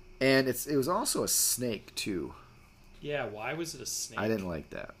 and it was also a snake too. yeah, why was it a snake? I didn't like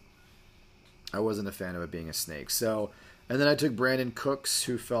that. I wasn't a fan of it being a snake. So, and then I took Brandon Cooks,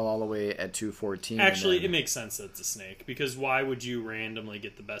 who fell all the way at 214. Actually, it makes sense that it's a snake, because why would you randomly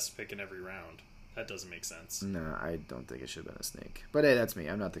get the best pick in every round? That doesn't make sense. No, I don't think it should have been a snake. But hey, that's me.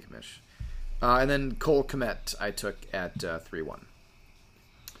 I'm not the commish. And then Cole Kmet I took at 3-1.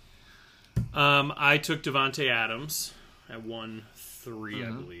 I took Devontae Adams at 1-3,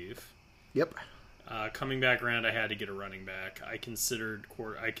 I believe. Yep. Coming back around, I had to get a running back. I considered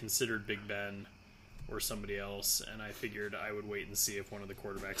Big Ben or somebody else, and I figured I would wait and see if one of the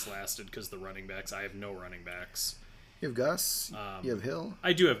quarterbacks lasted, because the running backs, I have no running backs. You have Gus. You have Hill.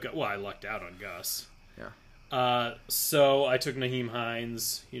 I do have, I lucked out on Gus. Yeah. So I took Naheem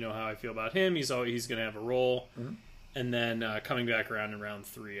Hines. You know how I feel about him. He's going to have a role. Mm-hmm. And then coming back around in round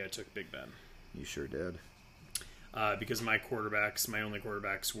 3, I took Big Ben. You sure did. Because my only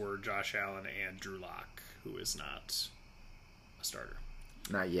quarterbacks were Josh Allen and Drew Lock, who is not a starter.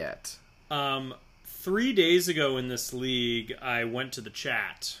 Not yet. 3 days ago in this league, I went to the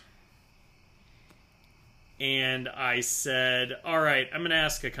chat and I said, all right, I'm going to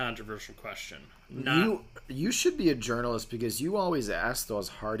ask a controversial question. You should be a journalist, because you always ask those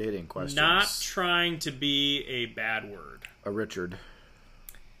hard-hitting questions. Not trying to be a bad word. A Richard.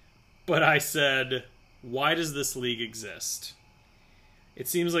 But I said, why does this league exist? It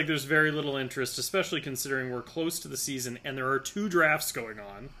seems like there's very little interest, especially considering we're close to the season and there are 2 drafts going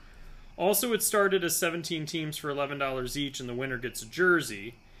on. Also, it started as 17 teams for $11 each, and the winner gets a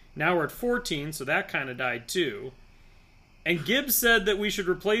jersey. Now we're at 14, so that kind of died too. And Gibbs said that we should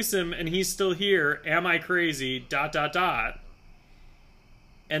replace him, and he's still here. Am I crazy? ...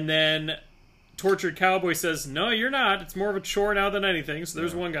 And then Tortured Cowboy says, no, you're not. It's more of a chore now than anything. So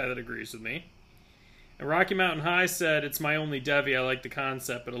there's one guy that agrees with me. And Rocky Mountain High said, it's my only Devi. I like the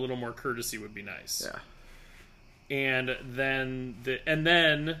concept, but a little more courtesy would be nice. Yeah. And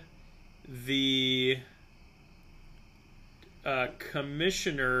then the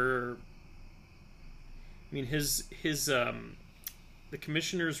commissioner, I mean, the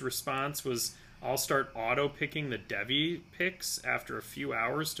commissioner's response was, I'll start auto-picking the Devi picks after a few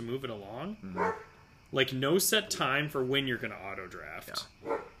hours to move it along. Mm-hmm. Like, no set time for when you're going to auto-draft.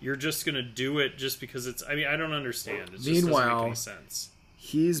 Yeah. You're just going to do it just because it's... I mean, I don't understand. It just doesn't make any sense.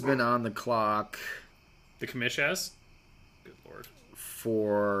 He's been on the clock... The commish has? Good Lord.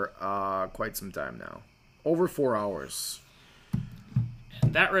 for quite some time now. Over 4 hours.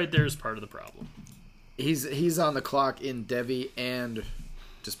 And that right there is part of the problem. He's on the clock in Devi and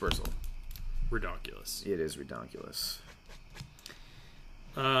Dispersal. Redonkulous. It is redonkulous.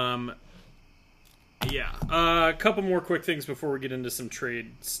 Yeah. A couple more quick things before we get into some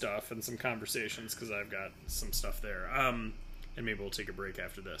trade stuff and some conversations, because I've got some stuff there. And maybe we'll take a break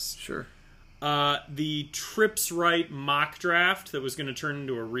after this. Sure. The Trips Right mock draft that was going to turn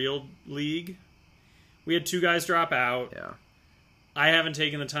into a real league. We had 2 guys drop out. Yeah. I haven't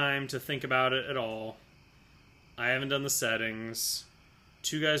taken the time to think about it at all. I haven't done the settings.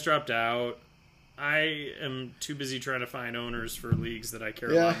 2 guys dropped out. I am too busy trying to find owners for leagues that I care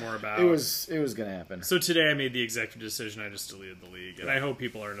a lot more about. It was going to happen. So today I made the executive decision. I just deleted the league. And I hope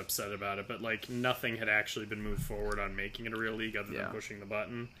people aren't upset about it. But like nothing had actually been moved forward on making it a real league other than pushing the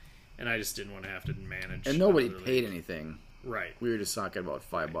button. And I just didn't want to have to manage. And nobody another paid league. anything. Right. We were just talking about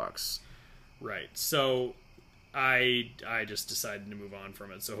 $5. Right. So I just decided to move on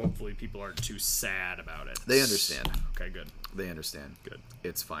from it. So hopefully people aren't too sad about it. They understand. Okay, good. They understand. Good.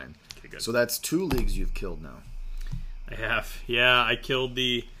 It's fine. Okay, good. So that's 2 leagues you've killed now. I have. Yeah, I killed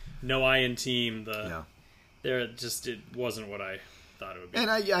the No Iron team. Yeah. It wasn't what I thought it would be.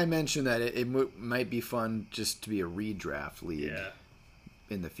 And I mentioned that it might be fun just to be a redraft league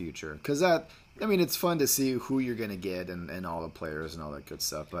in the future. Because it's fun to see who you're going to get and all the players and all that good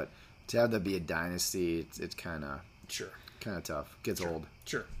stuff. But to have that be a dynasty, it's kind of tough. Gets old.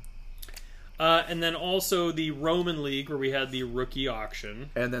 Sure. And then also the Roman League, where we had the rookie auction.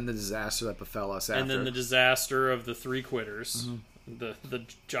 And then the disaster that befell us after. And then the disaster of the 3 quitters. The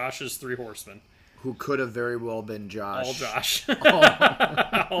Josh's 3 horsemen. Who could have very well been Josh. All Josh.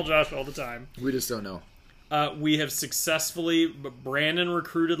 All Josh all the time. We just don't know. We have successfully... Brandon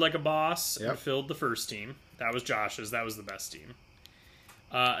recruited like a boss and filled the first team. That was Josh's. That was the best team.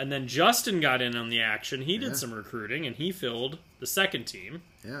 And then Justin got in on the action. He did some recruiting, and he filled the second team.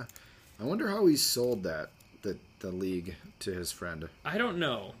 Yeah. I wonder how he sold the league to his friend. I don't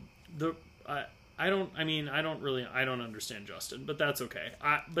know. I don't understand Justin, but that's okay.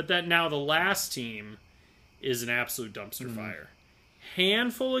 But that now the last team is an absolute dumpster fire.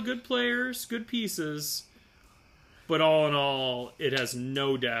 Handful of good players, good pieces, but all in all, it has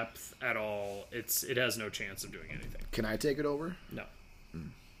no depth at all. It has no chance of doing anything. Can I take it over? No.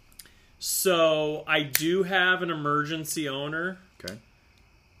 So I do have an emergency owner. Okay.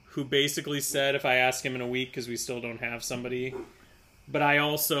 Who basically said if I ask him in a week, because we still don't have somebody. But I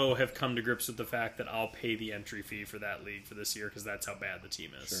also have come to grips with the fact that I'll pay the entry fee for that league for this year, because that's how bad the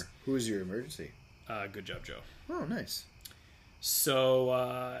team is. Sure. Who's your emergency? Good job, Joe. Oh, nice. So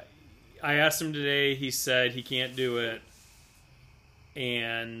I asked him today. He said he can't do it.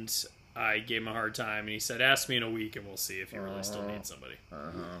 And I gave him a hard time. And he said, ask me in a week and we'll see if you really still need somebody.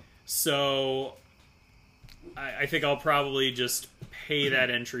 So I think I'll probably just pay that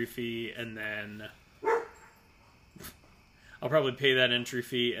entry fee and then...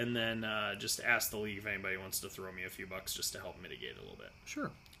 just ask the league if anybody wants to throw me a few bucks just to help mitigate a little bit.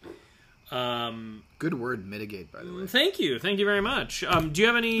 Sure. Good word, mitigate, by the way. Thank you very much. Do you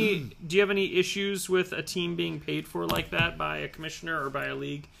have any issues with a team being paid for like that by a commissioner or by a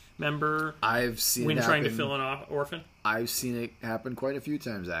league member? I've seen when it trying to happen. fill an orphan. I've seen it happen quite a few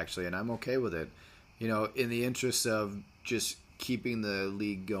times actually, and I'm okay with it. You know, in the interest of just keeping the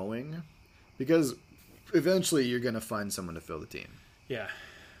league going, because eventually you're going to find someone to fill the team. Yeah.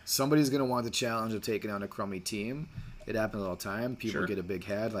 Somebody's going to want the challenge of taking on a crummy team. It happens all the time. People get a big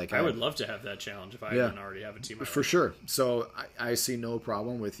head. Like I would love to have that challenge if I didn't already have a team. For sure. So I see no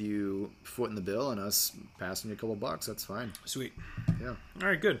problem with you footing the bill and us passing you a couple bucks. That's fine. Sweet. Yeah. All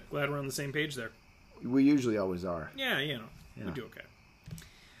right, good. Glad we're on the same page there. We usually always are. Yeah, we do okay.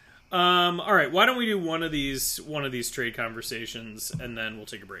 All right, why don't we do one of these trade conversations and then we'll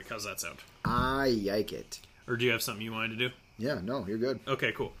take a break. How's that sound? I like it. Or do you have something you wanted to do? Yeah, no, you're good.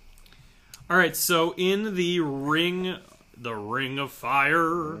 Okay, cool. All right, so in the ring of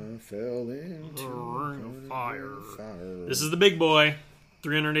fire. Fell into The ring of fire. fire. This is the big boy.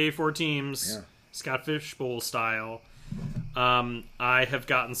 384 teams. Yeah. Scott Fishbowl style. I have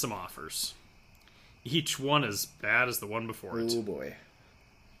gotten some offers. Each one as bad as the one before it. Oh boy.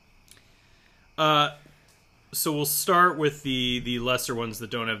 So we'll start with the lesser ones that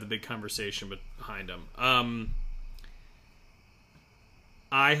don't have the big conversation behind them.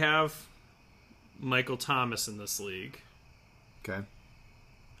 I have Michael Thomas in this league. Okay.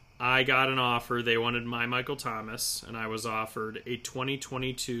 I got an offer. They wanted my Michael Thomas, and I was offered a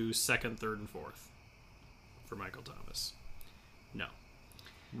 2022 second, third, and fourth for Michael Thomas. No.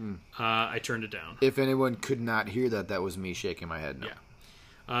 I turned it down. If anyone could not hear that, that was me shaking my head no. Yeah.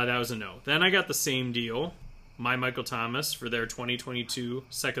 That was a no. Then I got the same deal. My Michael Thomas for their 2022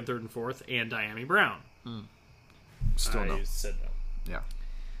 second, third, and fourth, and Diami Brown. Still no. I said no.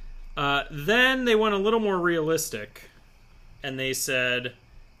 Yeah. Then they went a little more realistic, and they said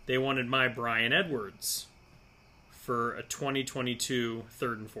they wanted my Brian Edwards for a 2022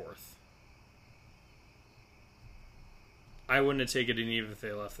 third and fourth. I wouldn't have taken it even if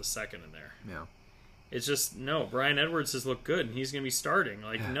they left the second in there. Yeah. It's just, no, Brian Edwards has looked good, and he's going to be starting.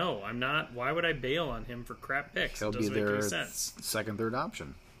 Like, no, I'm not. Why would I bail on him for crap picks? He'll It be doesn't make any their sense. second, third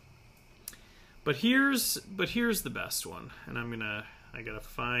option. But here's the best one, and I gotta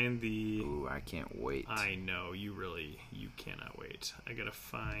find the. Ooh, I can't wait. I know you cannot wait. I gotta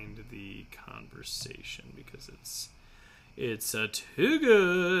find the conversation because it's too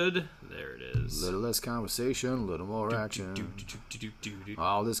good. There it is. Little less conversation, little more action.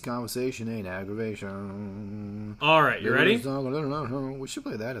 All this conversation ain't aggravation. All right, you ready? We should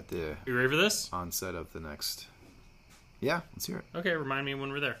play that at the You ready for this? onset of the next. Yeah, let's hear it. Okay, remind me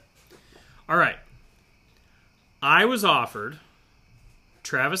when we're there. All right. I was offered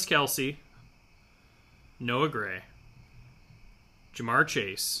Travis Kelce, Noah Gray, Jamar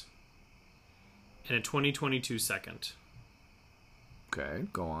Chase, and a 2022 second. Okay,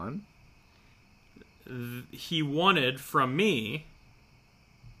 go on. He wanted from me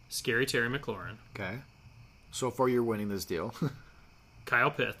Scary Terry McLaurin, Okay. So far, you're winning this deal.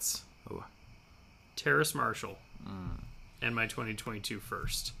 Kyle Pitts, Oh. Terrace Marshall, and my 2022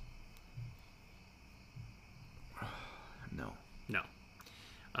 first. No. No.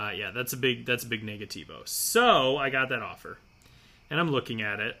 Yeah, that's a big negativo. So I got that offer, and I'm looking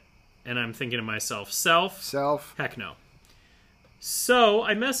at it, and I'm thinking to myself, Self. heck no. So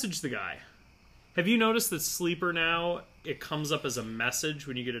I messaged the guy. Have you noticed that Sleeper now, it comes up as a message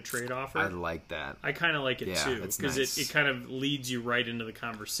when you get a trade offer? I like that. I kind of like it Yeah, too, it's because nice. it kind of leads you right into the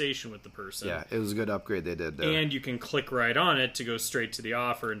conversation with the person. Yeah, it was a good upgrade they did there. And you can click right on it to go straight to the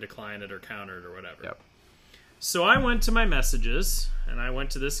offer and decline it or counter it or whatever. Yep. So I went to my messages, and I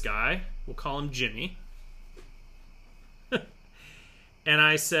went to this guy. We'll call him Jimmy. And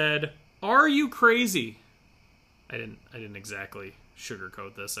I said, "Are you crazy?" I didn't exactly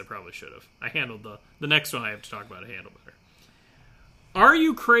sugarcoat this. I probably should have. I handled the next one I have to talk about. I handled better. Are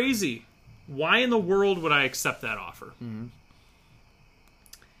you crazy? Why in the world would I accept that offer? Mm-hmm.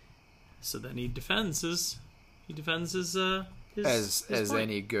 So then he defends his as point.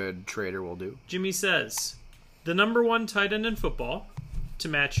 any good trader will do. Jimmy says, the number one tight end in football to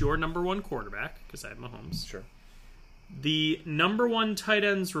match your number one quarterback, because I have Mahomes. Sure. The number one tight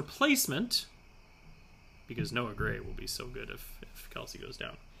end's replacement, because Noah Gray will be so good if Kelce goes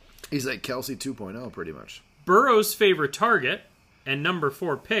down. He's like Kelsey 2.0 pretty much. Burrow's favorite target and number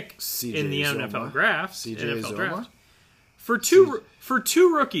 4 pick CJ in the Uzomah. NFL draft. CJ NFL Uzomah? draft. For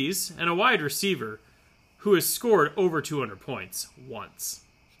two rookies and a wide receiver who has scored over 200 points once.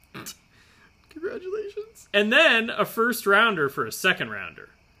 Congratulations. And then a first rounder for a second rounder.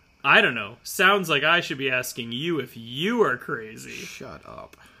 I don't know. Sounds like I should be asking you if you are crazy. Shut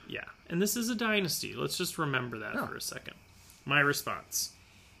up. Yeah. And this is a dynasty. Let's just remember that for a second. My response.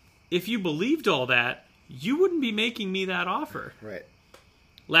 If you believed all that, you wouldn't be making me that offer. Right.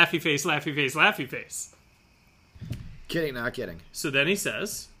 Laughy face, laughy face, laughy face. Kidding, not kidding. So then he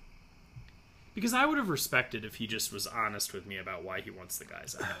says, because I would have respected if he just was honest with me about why he wants the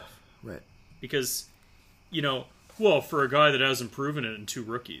guys out of. Right. Because, well, for a guy that hasn't proven it in 2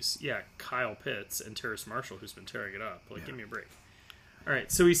 rookies, yeah, Kyle Pitts and Terrace Marshall, who's been tearing it up. Give me a break. All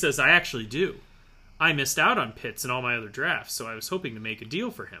right, so he says, I actually do. I missed out on Pitts in all my other drafts, so I was hoping to make a deal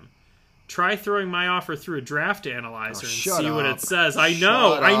for him. Try throwing my offer through a draft analyzer and see what it says. I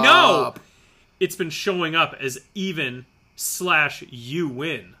know. It's been showing up as even / you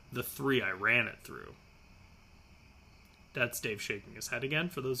win the 3 I ran it through. That's Dave shaking his head again,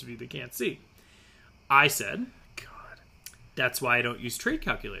 for those of you that can't see. I said, God, that's why I don't use trade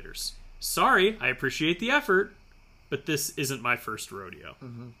calculators. Sorry, I appreciate the effort, but this isn't my first rodeo.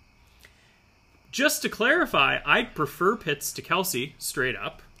 Mm-hmm. Just to clarify, I'd prefer Pitts to Kelce, straight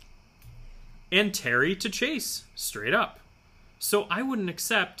up, and Terry to Chase, straight up. So I wouldn't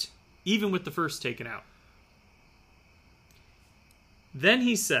accept, even with the first taken out. Then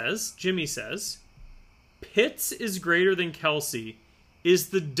Jimmy says, Pitts is greater than Kelce is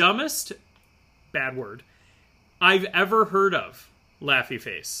the dumbest, bad word, I've ever heard of, laughy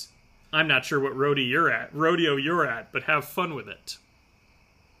face. I'm not sure what rodeo you're at, but have fun with it.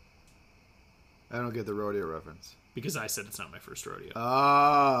 I don't get the rodeo reference. Because I said it's not my first rodeo.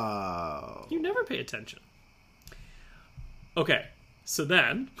 Oh. You never pay attention. Okay, so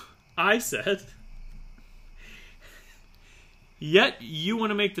then I said, Yet you want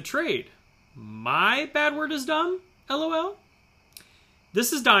to make the trade. My bad word is dumb? LOL.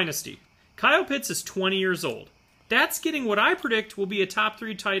 This is Dynasty. Kyle Pitts is 20 years old. That's getting what I predict will be a top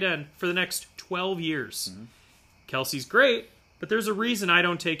 3 tight end for the next 12 years. Kelsey's great, but there's a reason I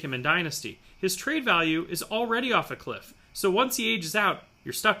don't take him in Dynasty. His trade value is already off a cliff. So once he ages out,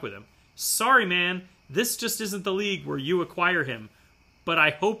 you're stuck with him. Sorry, man. This just isn't the league where you acquire him. But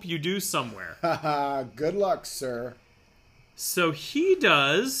I hope you do somewhere. Haha, good luck, sir. So he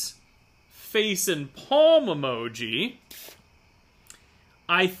does face and palm emoji.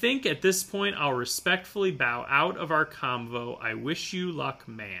 I think at this point I'll respectfully bow out of our convo. I wish you luck,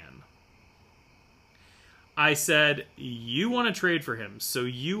 man. I said, you want to trade for him, so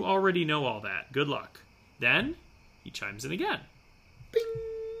you already know all that. Good luck. Then he chimes in again.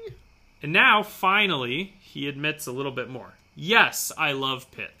 Bing! And now, finally, he admits a little bit more. Yes, I love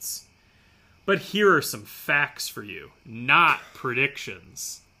Pitts. But here are some facts for you, not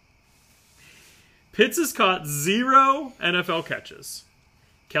predictions. Pitts has caught 0 NFL catches.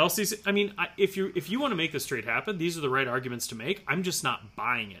 Kelsey's, I mean, if you want to make this trade happen, these are the right arguments to make. I'm just not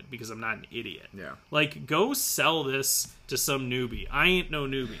buying it because I'm not an idiot. Yeah. Like, go sell this to some newbie. I ain't no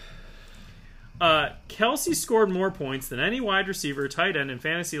newbie. Kelsey scored more points than any wide receiver or tight end in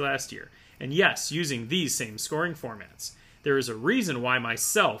fantasy last year. And yes, using these same scoring formats. There is a reason why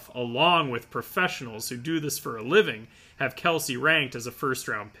myself, along with professionals who do this for a living, have Kelsey ranked as a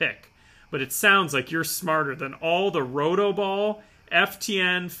first-round pick. But it sounds like you're smarter than all the Rotoball,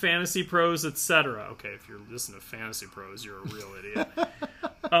 FTN, Fantasy Pros, etc. Okay, if you're listening to Fantasy Pros, you're a real idiot.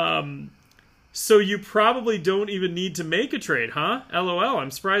 So you probably don't even need to make a trade, huh? LOL,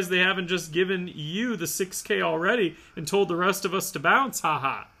 I'm surprised they haven't just given you the 6K already and told the rest of us to bounce,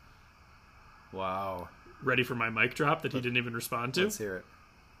 haha. Wow. Ready for my mic drop that he didn't even respond to? Let's hear it.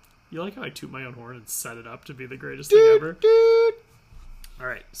 You like how I toot my own horn and set it up to be the greatest thing ever? All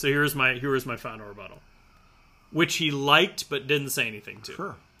right, so here's my final rebuttal, which he liked but didn't say anything to.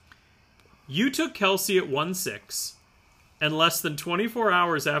 Sure. You took Kelsey at 1-6, and less than 24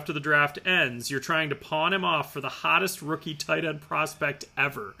 hours after the draft ends, you're trying to pawn him off for the hottest rookie tight end prospect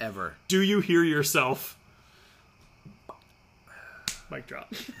ever. Ever. Do you hear yourself? Mic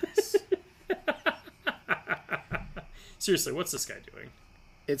drop. Seriously, what's this guy doing?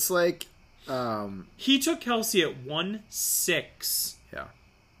 It's like, He took Kelsey at 1-6. yeah.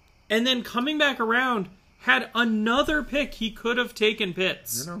 And then coming back around, had another pick he could have taken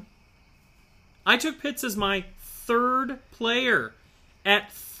Pitts. You know? I took Pitts as my 3rd player at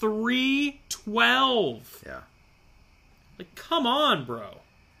 3-12. Yeah. Like, come on, bro.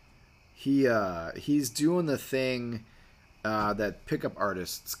 He's doing the thing that pickup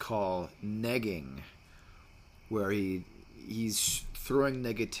artists call negging, where he's throwing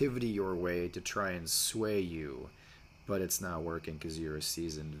negativity your way to try and sway you, but it's not working because you're a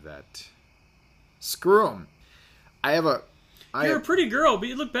seasoned vet. Screw him. You're a pretty girl, but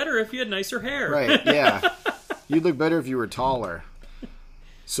you'd look better if you had nicer hair. Right, yeah. You'd look better if you were taller.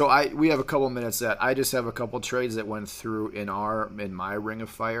 So we have a couple minutes that I just have a couple trades that went through in my Ring of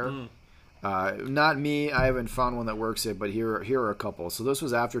Fire. Not me. I haven't found one that works yet, but here are a couple. So this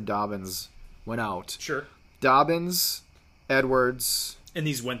was after Dobbins went out. Sure. Dobbins, Edwards. And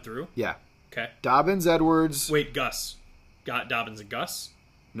these went through? Yeah. Okay. Dobbins, Edwards. Wait, Gus. Got Dobbins and Gus?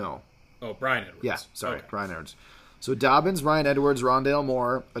 No. Oh, Brian Edwards. Yeah, sorry. Okay. Brian Edwards. So Dobbins, Brian Edwards, Rondale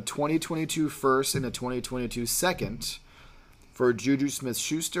Moore, a 2022 first and a 2022 second for Juju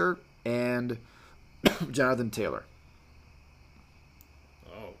Smith-Schuster and Jonathan Taylor.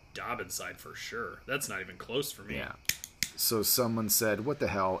 Oh, Dobbins side for sure. That's not even close for me. Yeah. So someone said, what the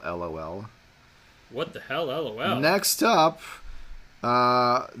hell, LOL. What the hell, LOL? Next up,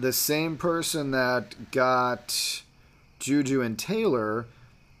 the same person that got Juju and Taylor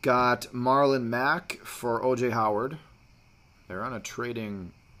got Marlon Mack for O.J. Howard. They're on a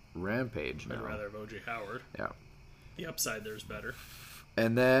trading rampage now. I'd rather have O.J. Howard. Yeah. The upside there's better.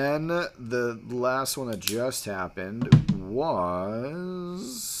 And then the last one that just happened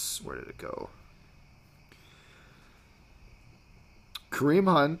was... Where did it go?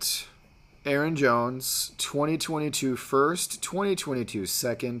 Kareem Hunt, Aaron Jones, 2022 first, 2022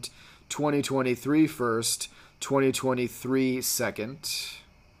 second, 2023 first, 2023 second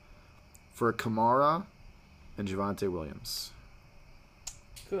for Kamara and Javonte Williams.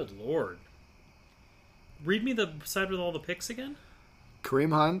 Good Lord. Read me the side with all the picks again.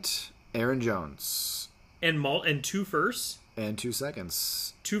 Kareem Hunt, Aaron Jones. And 2 firsts? And 2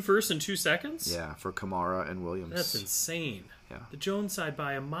 seconds. 2 firsts and 2 seconds? Yeah, for Kamara and Williams. That's insane. Yeah. The Jones side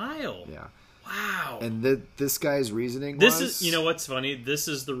by a mile. Yeah. Wow. And this guy's reasoning This was... is, you know what's funny? This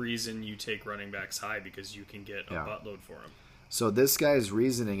is the reason you take running backs high, because you can get a Yeah. buttload for him. So this guy's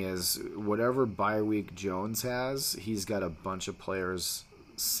reasoning is whatever bye week Jones has, he's got a bunch of players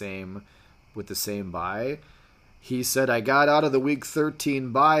with the same bye. He said, I got out of the week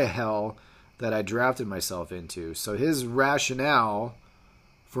 13 bye hell that I drafted myself into. So his rationale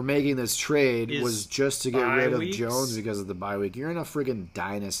for making this trade was just to get rid of Jones because of the bye week. You're in a friggin'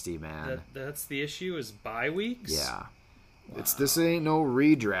 dynasty, man. That's the issue, is bye weeks? Yeah. Wow. This ain't no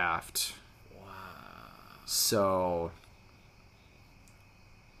redraft. Wow. So...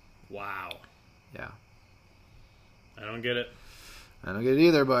 Wow. Yeah. I don't get it. I don't get it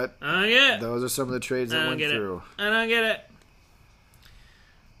either, but I don't get it. Those are some of the trades that went through. I don't get it.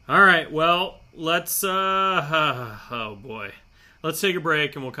 All right, well, let's oh boy. Let's take a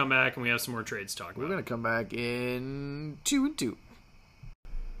break and we'll come back and we have some more trades to talk about. We're going to come back in 2 and 2.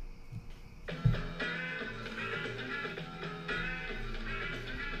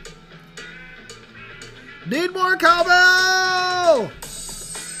 Need more cowbell!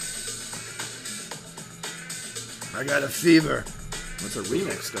 I got a fever. What's a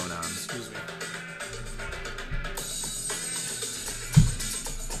remix going on? Excuse me.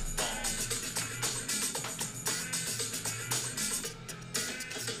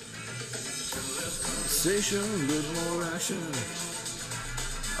 Conversation with more action.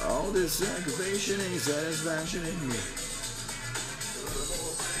 All this aggravation ain't satisfaction in me.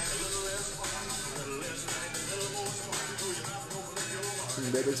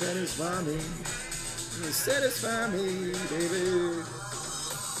 Baby, satisfy me. Satisfy me, baby.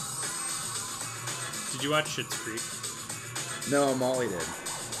 Did you watch Schitt's Creek? No, Molly did.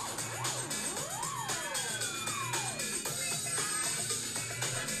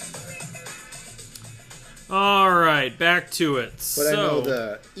 All right, back to it. But I know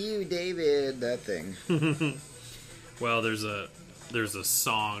the "You, David" that thing. Well, there's a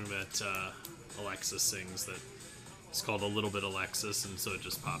song that Alexis sings that it's called "A Little Bit Alexis," and so it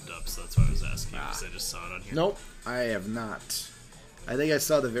just popped up. So that's why I was asking because I just saw it on here. Nope, I have not. I think I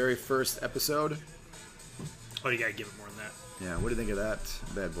saw the very first episode. Oh, you gotta give it more than that. Yeah, what do you think of that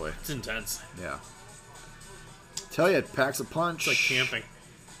bad boy? It's intense. Yeah. Tell you, it packs a punch. It's like camping.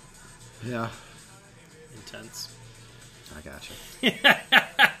 Yeah. Intense. I gotcha.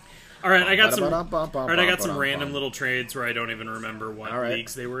 All right, I got some random little trades where I don't even remember what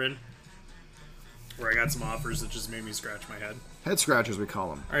leagues they were in. Where I got some offers that just made me scratch my head. Head scratchers, we call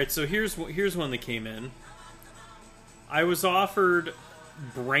them. All right, so here's one that came in. I was offered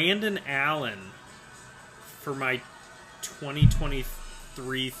Brandon Allen for my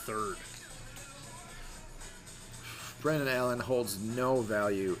 2023 third. Brandon Allen holds no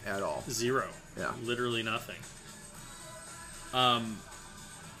value at all. Zero. Yeah. Literally nothing.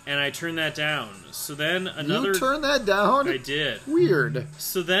 And I turned that down. So then another... You turned that down? I did. Weird.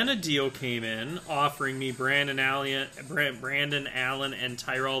 So then a deal came in offering me Brandon Allen and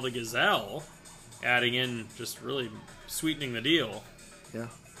Tyrell the Gazelle, adding in, just really sweetening the deal. Yeah.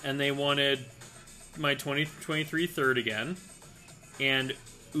 And they wanted my 2023 third again, and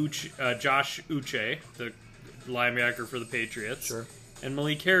Josh Uche, the linebacker for the Patriots, Sure. and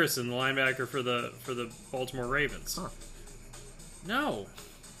Malik Harrison, the linebacker for the Baltimore Ravens. Huh. No.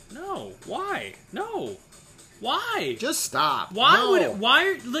 Why? No. Why? Just stop.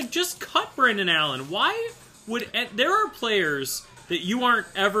 Just cut Brandon Allen? Why would there are players that you aren't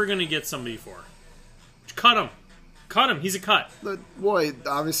ever going to get somebody for? Cut him. He's a cut. Boy,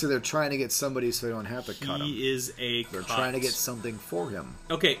 obviously they're trying to get somebody so they don't have to cut him. He is a They're cut. trying to get something for him.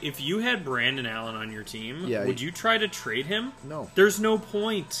 Okay, if you had Brandon Allen on your team, would you try to trade him? No. There's no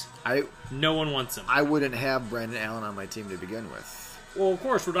point. No one wants him. I wouldn't have Brandon Allen on my team to begin with. Well, of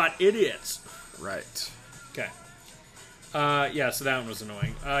course, we're not idiots. Right. Okay. So that one was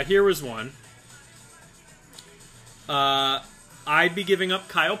annoying. Here was one. I'd be giving up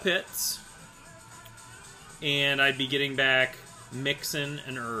Kyle Pitts, and I'd be getting back Mixon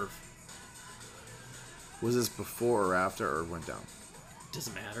and Irv. Was this before or after Irv went down?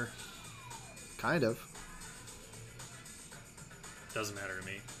 Doesn't matter. Kind of. Doesn't matter to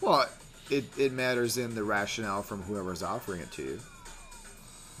me. Well, it matters in the rationale from whoever's offering it to you.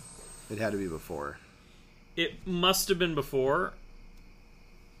 It had to be before. It must have been before.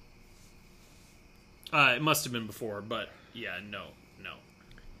 It must have been before, but yeah, no.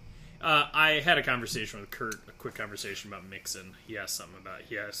 I had a conversation with Kurt, a quick conversation about Mixon. He asked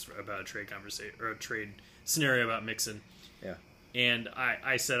about a trade conversation or a trade scenario about Mixon. Yeah. And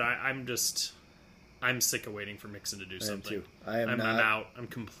I said I'm sick of waiting for Mixon to do something. Too. I'm out. I'm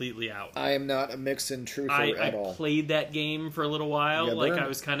completely out. I am not a Mixon truther at all. I played that game for a little while. I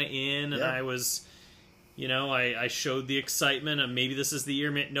was kind of in, and I was, I showed the excitement of maybe this is the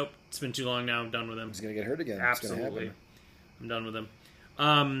year. Nope, it's been too long now. I'm done with him. He's going to get hurt again. Absolutely. It's going to I'm done with him.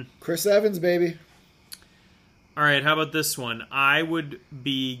 Chris Evans, baby. All right, how about this one? I would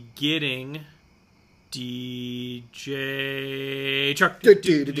be getting DJ Chark.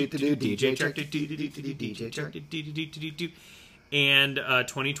 DJ Chark. And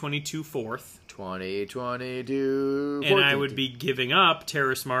 2022 fourth. 2022. And I would be giving up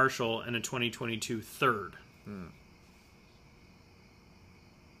Terrace Marshall and a 2022 third.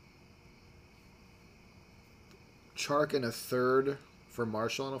 Chark in a third for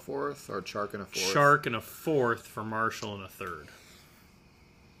Marshall in a fourth, or Chark in a fourth? Chark and a fourth for Marshall and a third.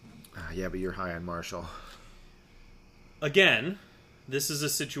 Yeah, but you're high on Marshall. Again, this is a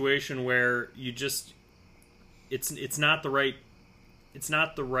situation where you just it's not the right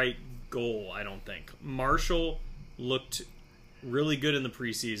goal, I don't think. Marshall looked really good in the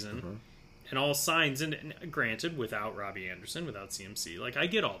preseason. And all signs, and granted, without Robbie Anderson, without CMC, like, I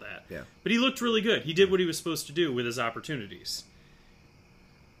get all that. Yeah. But he looked really good. He did what he was supposed to do with his opportunities.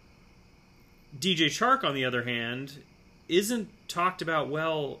 DJ Chark, on the other hand, isn't talked about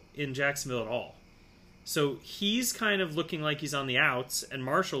well in Jacksonville at all. So he's kind of looking like he's on the outs, and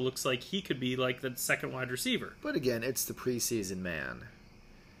Marshall looks like he could be like the second wide receiver. But again, it's the preseason, man.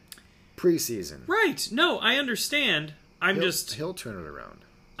 Preseason. Right. No, I understand. He'll turn it around.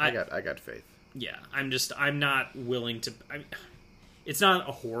 I got faith. Yeah, I'm not willing to. It's not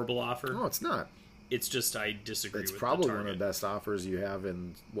a horrible offer. No, it's not. It's just I disagree. It's with probably the one target. of the best offers you have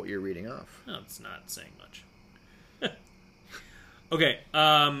in what you're reading off. No, it's not saying much. Okay,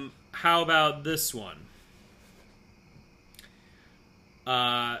 how about this one?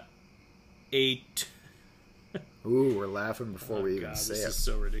 Ooh, we're laughing before we God, even say this it. is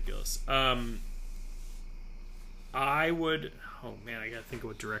so ridiculous. I would. Oh man, I gotta think of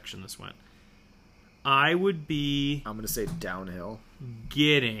what direction this went. I would be I'm going to say downhill.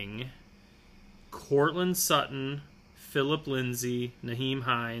 getting Cortland Sutton, Phillip Lindsay, Naheem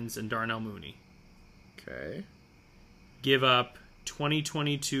Hines, and Darnell Mooney. Okay. Give up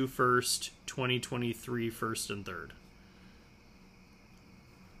 2022 first, 2023 first and third.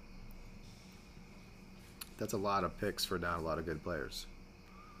 That's a lot of picks for not a lot of good players.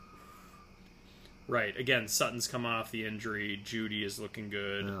 Right. Again, Sutton's come off the injury. Judy is looking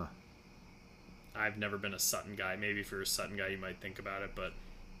good. Yeah. I've never been a Sutton guy. Maybe if you're a Sutton guy, you might think about it, but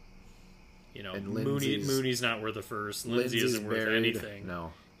you know, And Mooney's not worth a first. Lindsay Lindsay's isn't worth buried. anything.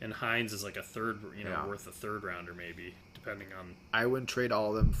 No. And Hines is like a third, Yeah. worth a third rounder maybe, depending on. I wouldn't trade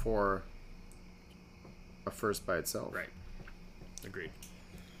all of them for a first by itself. Right. Agreed.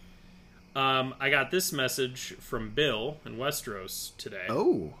 I got this message from Bill in Westeros today.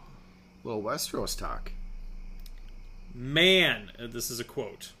 Oh, little Westeros talk. Man, this is a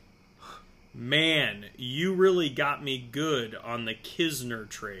quote. Man, you really got me good on the Kisner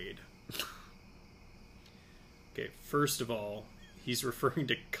trade. Okay, first of all, he's referring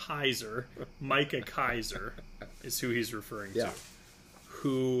to Kaiser. Micah Kaiser is who he's referring Yeah. to.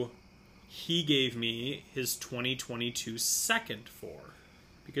 Who he gave me his 2022 second for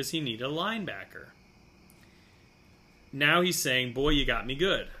because he needed a linebacker. Now he's saying, boy, you got me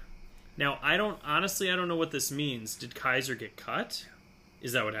good. Now, I don't know what this means. Did Kaiser get cut?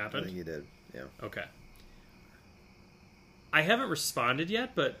 Is that what I happened? think you did. Yeah. Okay. I haven't responded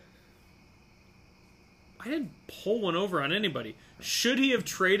yet, but I didn't pull one over on anybody. Should he have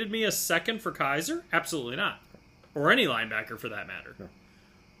traded me a second for Kaiser? Absolutely not. Or any linebacker for that matter. No.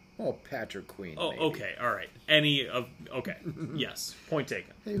 Oh, Patrick Queen. Oh, maybe. okay, all right. Okay, yes, point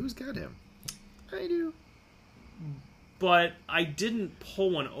taken. Hey, who's got him? I do. But I didn't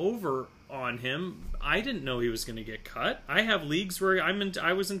pull one over on him. I didn't know he was going to get cut. I have leagues where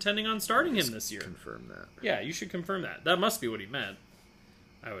I was intending on starting him this year. Confirm that. Yeah, you should confirm that. That must be what he meant,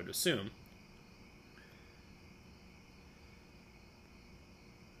 I would assume.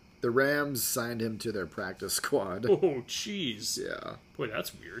 The Rams signed him to their practice squad. Oh, jeez. Yeah. Boy,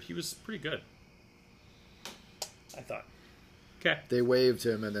 that's weird. He was pretty good, I thought. Okay. They waived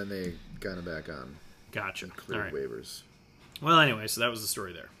him and then they got him back on. Gotcha. All Cleared right. waivers. Well, anyway, so that was the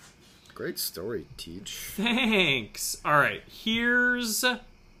story there. Great story, Teach. Thanks. All right, here's the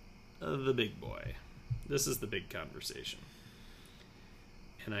big boy. This is the big conversation.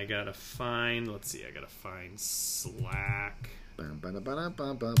 And I gotta find, Slack Bum, ba-da, ba-da,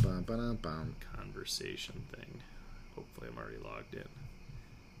 bum, bum, bum, ba-da, bum. conversation thing. Hopefully I'm already logged in.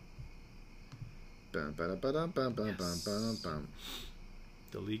 Bum, ba-da, ba-da, bum, bum, bum, bum, bum.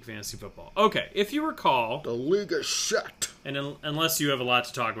 The League Fantasy Football. Okay, if you recall, The league is shut. and unless you have a lot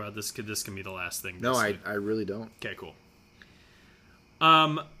to talk about, this can be the last thing. No, this I week. really don't. Okay, cool.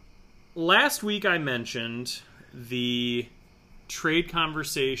 Last week I mentioned the trade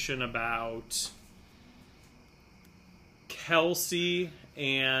conversation about Kelsey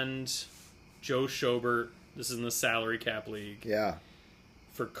and Joe Schobert. This is in the salary cap league. Yeah.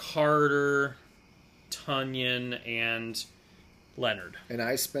 For Carter, Tunyon, and Leonard. And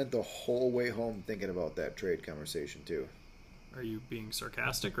I spent the whole way home thinking about that trade conversation, too. Are you being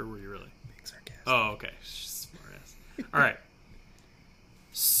sarcastic, or were you really? Being sarcastic. Oh, okay. Smart ass. All right.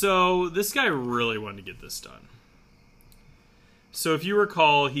 So this guy really wanted to get this done. So if you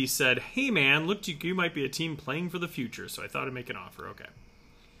recall, he said, "Hey man, looked like you might be a team playing for the future, so I thought I'd make an offer." Okay.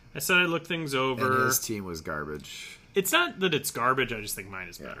 I said I'd look things over. And his team was garbage. It's not that it's garbage, I just think mine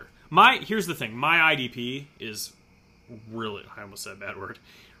is Yeah. better. Here's the thing, my IDP is really, I almost said a bad word,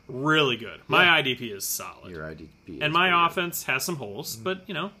 really good. My Yeah. IDP is solid. Your IDP. And my offense has some holes, but,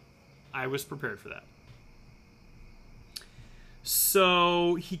 I was prepared for that.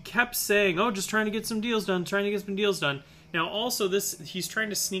 So he kept saying, "Oh, just trying to get some deals done, trying to get some deals done." Now, also, he's trying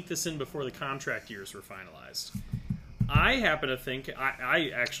to sneak this in before the contract years were finalized. I happen to think, I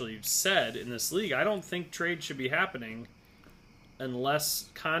actually said in this league, I don't think trade should be happening unless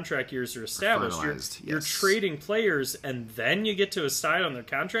contract years are established. Finalized, You're yes. trading players, and then you get to decide on their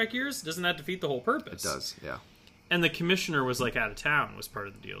contract years? Doesn't that defeat the whole purpose? It does, yeah. And the commissioner was like out of town, was part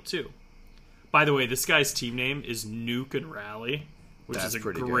of the deal too. By the way, this guy's team name is Nuke and Rally, which That's is a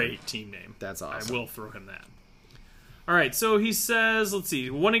pretty great good. team name. That's awesome. I will throw him that. All right, so he says, let's see,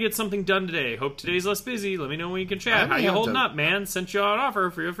 want to get something done today. Hope today's less busy. Let me know when you can I chat. may How you have holding to- up, man? Sent you an offer.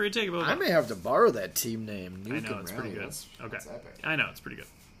 Feel free to take it. Blah, blah, I blah. may have to borrow that team name. Nuke I know, and it's pretty Rally. good. That's Okay. epic. I know, it's pretty good.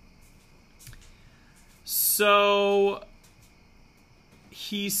 So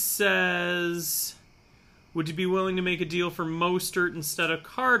he says, would you be willing to make a deal for Mostert instead of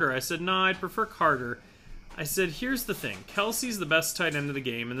Carter? I said, no, I'd prefer Carter. I said, here's the thing. Kelsey's the best tight end of the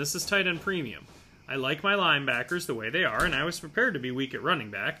game, and this is tight end premium. I like my linebackers the way they are, and I was prepared to be weak at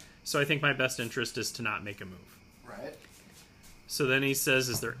running back, so I think my best interest is to not make a move. Right. So then he says,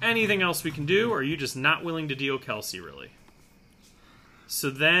 is there anything else we can do, or are you just not willing to deal Kelsey, really? So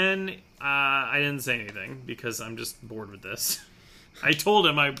then I didn't say anything, because I'm just bored with this. I told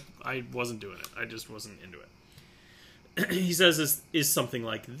him I wasn't doing it. I just wasn't into it. He says, is something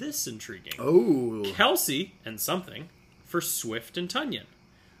like this intriguing? Oh. Kelsey and something for Swift and Tunyon.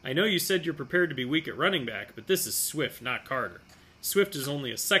 I know you said you're prepared to be weak at running back, but this is Swift, not Carter. Swift is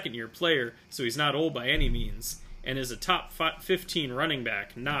only a second-year player, so he's not old by any means, and is a top 15 running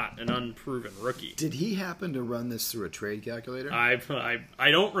back, not an unproven rookie. Did he happen to run this through a trade calculator?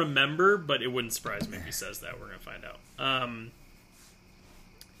 I don't remember, but it wouldn't surprise me if he says that. We're going to find out.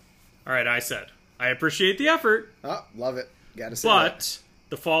 All right, I said, I appreciate the effort, Oh, love it. Gotta say that. but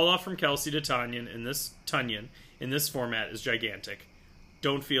the fall off from Kelsey to Tunyon in this format is gigantic.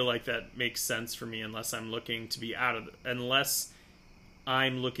 Don't feel like that makes sense for me unless I'm looking to be out of the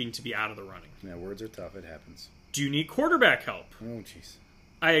running. Yeah, words are tough. It happens. Do you need quarterback help? Oh, jeez.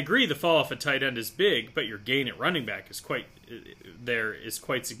 I agree the fall off at tight end is big, but your gain at running back is quite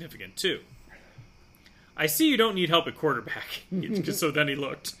significant too. I see you don't need help at quarterback. So then he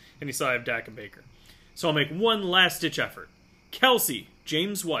looked, and he saw I have Dak and Baker. So I'll make one last-ditch effort. Kelsey,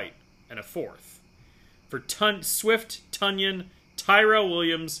 James White, and a fourth. For Swift, Tunyon, Tyrell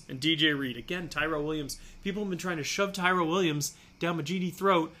Williams, and DJ Reed. Again, Tyrell Williams. People have been trying to shove Tyrell Williams down my GD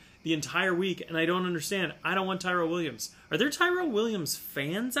throat the entire week, and I don't understand. I don't want Tyrell Williams. Are there Tyrell Williams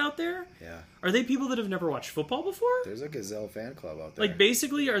fans out there? Yeah. Are they people that have never watched football before? There's a Gazelle fan club out there. Like,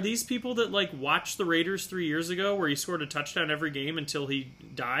 basically, are these people that, like, watched the Raiders 3 years ago where he scored a touchdown every game until he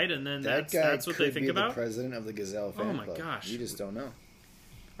died, and then that that's guy what they could think be about? the president of the Gazelle fan my club. gosh. You just don't know.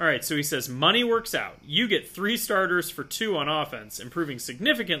 All right, so he says, money works out. You get 3 starters for 2 on offense, improving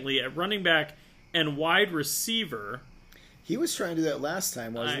significantly at running back and wide receiver. He was trying to do that last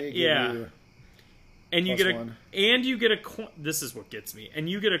time, wasn't he? Give yeah. you- And you Plus get one. this is what gets me. And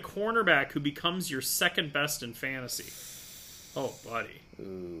you get a cornerback who becomes your second best in fantasy. Oh, buddy.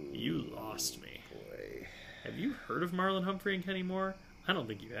 Ooh, You lost me. boy. Have you heard of Marlon Humphrey and Kenny Moore? I don't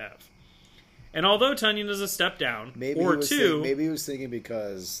think you have. And although Tunyon is a step down, Maybe or he was two, maybe he was thinking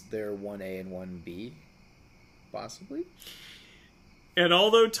because they're 1A and 1B, possibly. and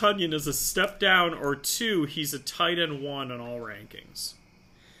although Tunyon is a step down or 2, he's a tight end 1 on all rankings.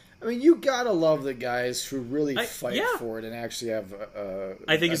 I mean, you gotta love the guys who really fight yeah. for it and actually have.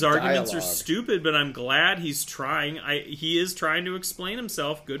 I think his arguments are dialogue. stupid, but I'm glad he's trying. He is trying to explain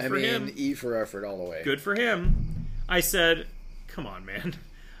himself. Good for him. E for effort all the way. Good for him. I said, come on, man.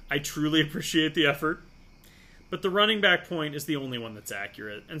 I truly appreciate the effort. But the running back point is the only one that's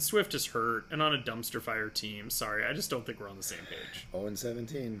accurate. And Swift is hurt and on a dumpster fire team. Sorry, I just don't think we're on the same page.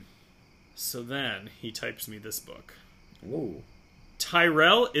 0-17. So then he types me this book. Ooh.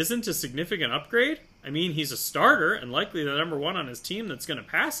 Tyrell isn't a significant upgrade? I mean, he's a starter and likely the number one on his team that's going to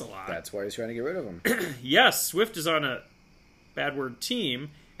pass a lot. That's why he's trying to get rid of him. Yes, Swift is on a bad word team,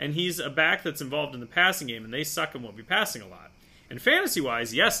 and he's a back that's involved in the passing game, and they suck and will be passing a lot. And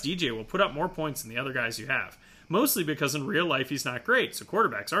fantasy-wise, yes, DJ will put up more points than the other guys you have. Mostly because in real life he's not great, so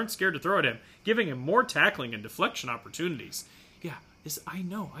quarterbacks aren't scared to throw at him, giving him more tackling and deflection opportunities. Yeah, I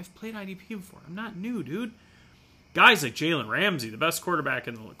know. I've played IDP before. I'm not new, dude. Guys like Jalen Ramsey, the best cornerback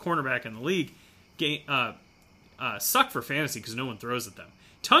in the league, suck for fantasy because no one throws at them.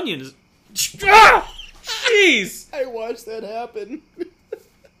 Tunyon is... Jeez! I watched that happen.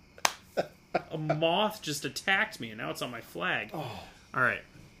 A moth just attacked me, and now it's on my flag. Oh, all right.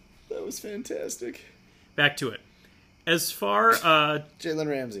 That was fantastic. Back to it. As far Jalen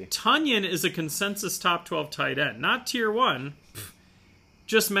Ramsey. Tunyon is a consensus top 12 tight end. Not tier 1.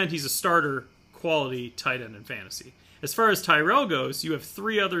 Just meant he's a starter quality tight end in fantasy. As far as Tyrell goes, you have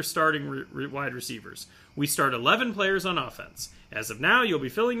 3 other starting wide receivers. We start 11 players on offense. As of now, you'll be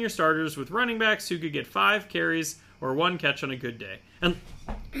filling your starters with running backs who could get 5 carries or 1 catch on a good day. And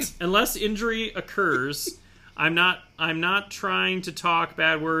unless injury occurs, I'm not trying to talk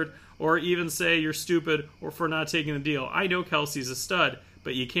bad word or even say you're stupid or for not taking the deal. I know Kelsey's a stud,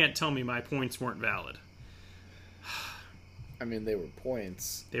 but you can't tell me my points weren't valid. I mean, they were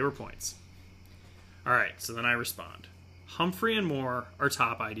points. They were points. All right, so then I respond. Humphrey and Moore are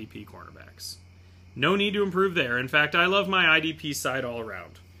top IDP cornerbacks. No need to improve there. In fact, I love my IDP side all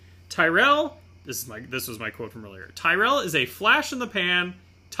around. Tyrell, this was my quote from earlier. Tyrell is a flash in the pan.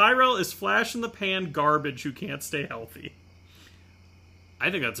 Tyrell is flash in the pan garbage who can't stay healthy. I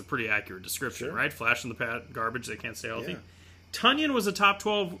think that's a pretty accurate description, Sure. right? Flash in the pan garbage that can't stay healthy. Yeah. Tunyon was a top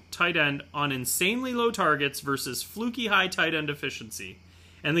 12 tight end on insanely low targets versus fluky high tight end efficiency.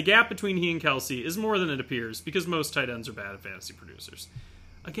 And the gap between he and Kelsey is more than it appears because most tight ends are bad fantasy producers.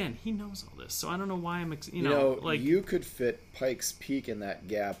 Again, he knows all this, so I don't know why I'm, you could fit Pike's Peak in that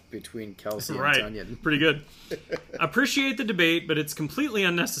gap between Kelsey right. and Tunyon. Pretty good. Appreciate the debate, but it's completely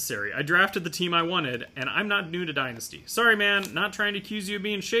unnecessary. I drafted the team I wanted, and I'm not new to Dynasty. Sorry, man. Not trying to accuse you of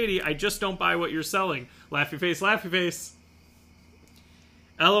being shady. I just don't buy what you're selling. Laughy face, laughy face.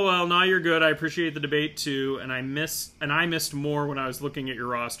 LOL, nah, you're good. I appreciate the debate, too, and I missed more when I was looking at your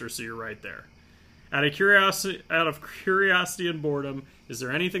roster, so you're right there. Out of curiosity and boredom, is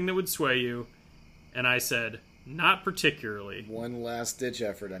there anything that would sway you? And I said, not particularly. One last-ditch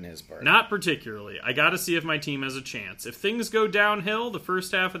effort on his part. Not particularly. I got to see if my team has a chance. If things go downhill the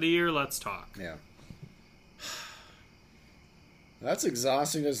first half of the year, let's talk. Yeah. That's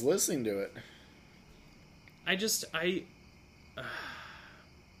exhausting just listening to it. I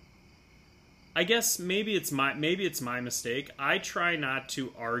guess maybe it's my mistake. I try not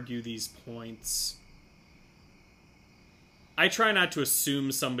to argue these points. I try not to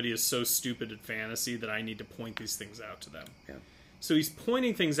assume somebody is so stupid at fantasy that I need to point these things out to them. Yeah. So he's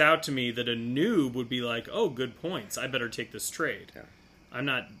pointing things out to me that a noob would be like, "Oh, good points. I better take this trade." Yeah. I'm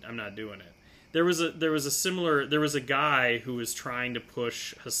not doing it. There was a guy who was trying to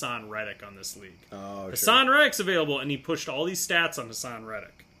push Hassan Reddick on this league. Oh, Hassan Reddick's available, and he pushed all these stats on Hassan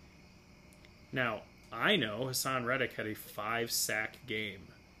Reddick. Now, I know Hassan Reddick had a 5-sack game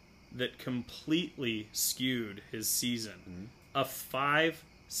that completely skewed his season. Mm-hmm. A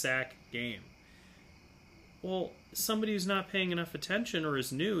 5-sack game. Well, somebody who's not paying enough attention or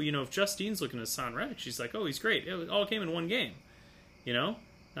is new, if Justine's looking at Hassan Reddick, she's like, "Oh, he's great. It all came in one game."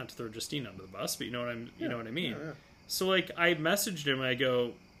 Not to throw Justine under the bus, but you know what I mean. Yeah. So, I messaged him. I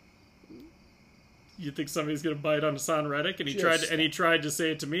go, "You think somebody's gonna bite on Hassan Reddick?" And he tried to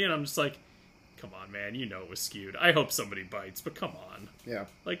say it to me, and I'm just like, "Come on, man. You know it was skewed. I hope somebody bites, but come on. Yeah.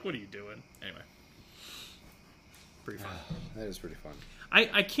 What are you doing?" Anyway, pretty fun. That is pretty fun.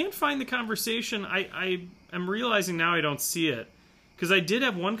 I can't find the conversation. I am realizing now I don't see it because I did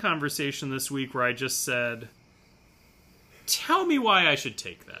have one conversation this week where I just said, "Tell me why I should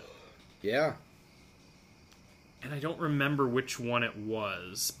take that." Yeah. And I don't remember which one it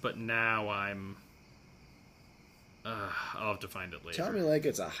was, but now I'm... I'll have to find it later. Tell me like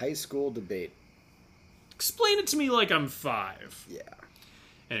it's a high school debate. Explain it to me like I'm 5. Yeah.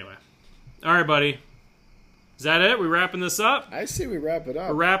 Anyway. All right, buddy. Is that it? We wrapping this up? I say we wrap it up.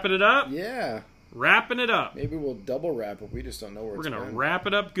 We're wrapping it up? Yeah. Wrapping it up. Maybe we'll double wrap it. We just don't know where We're it's going to going. wrap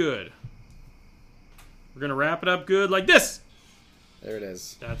it up good. We're going to wrap it up good like this. There it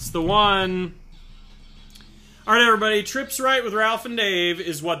is. That's the one. All right, everybody. Trips Right with Ralph and Dave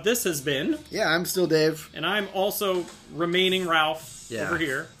is what this has been. Yeah, I'm still Dave. And I'm also remaining Ralph over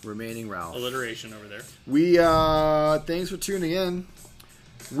here. Remaining Ralph. Alliteration over there. We, thanks for tuning in.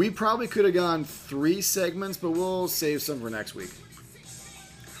 We probably could have gone 3 segments, but we'll save some for next week.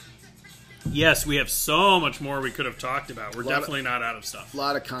 Yes, we have so much more we could have talked about. We're lot of- definitely not out of stuff. A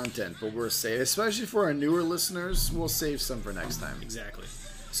lot of content, but we're saving, especially for our newer listeners. We'll save some for next time. Exactly.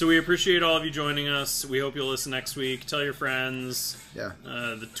 So we appreciate all of you joining us. We hope you'll listen next week. Tell your friends. Yeah.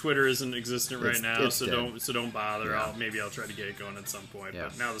 The Twitter isn't existent right now, it's so dead. don't bother. Yeah. Maybe I'll try to get it going at some point. Yeah.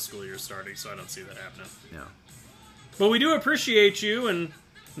 But now the school year's starting, so I don't see that happening. Yeah. But we do appreciate you, and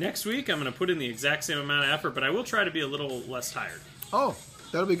next week I'm going to put in the exact same amount of effort, but I will try to be a little less tired. Oh,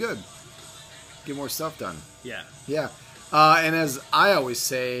 that'll be good. Get more stuff done. Yeah. Yeah. And as I always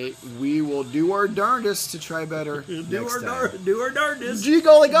say, we will do our darndest to try better next time. Do our darndest. Gee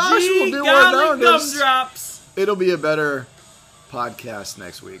golly gosh, we'll do our golly darndest. gumdrops. It'll be a better podcast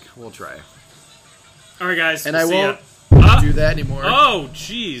next week. We'll try. All right, guys. And we'll I see won't ya. do that anymore. Oh,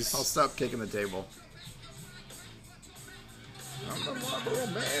 jeez. I'll stop kicking the table. I'm the Marlboro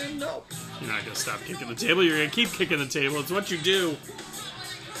Man. No. You're not going to stop kicking the table. You're going to keep kicking the table. It's what you do.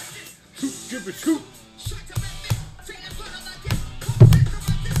 Give it scoop.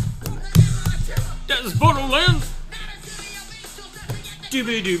 That's Borderlands.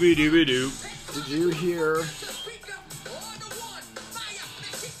 Doobie doobie doobie doo. Did you hear? Did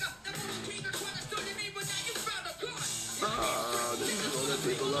you know that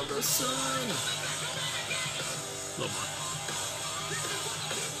people love the sun? Little more.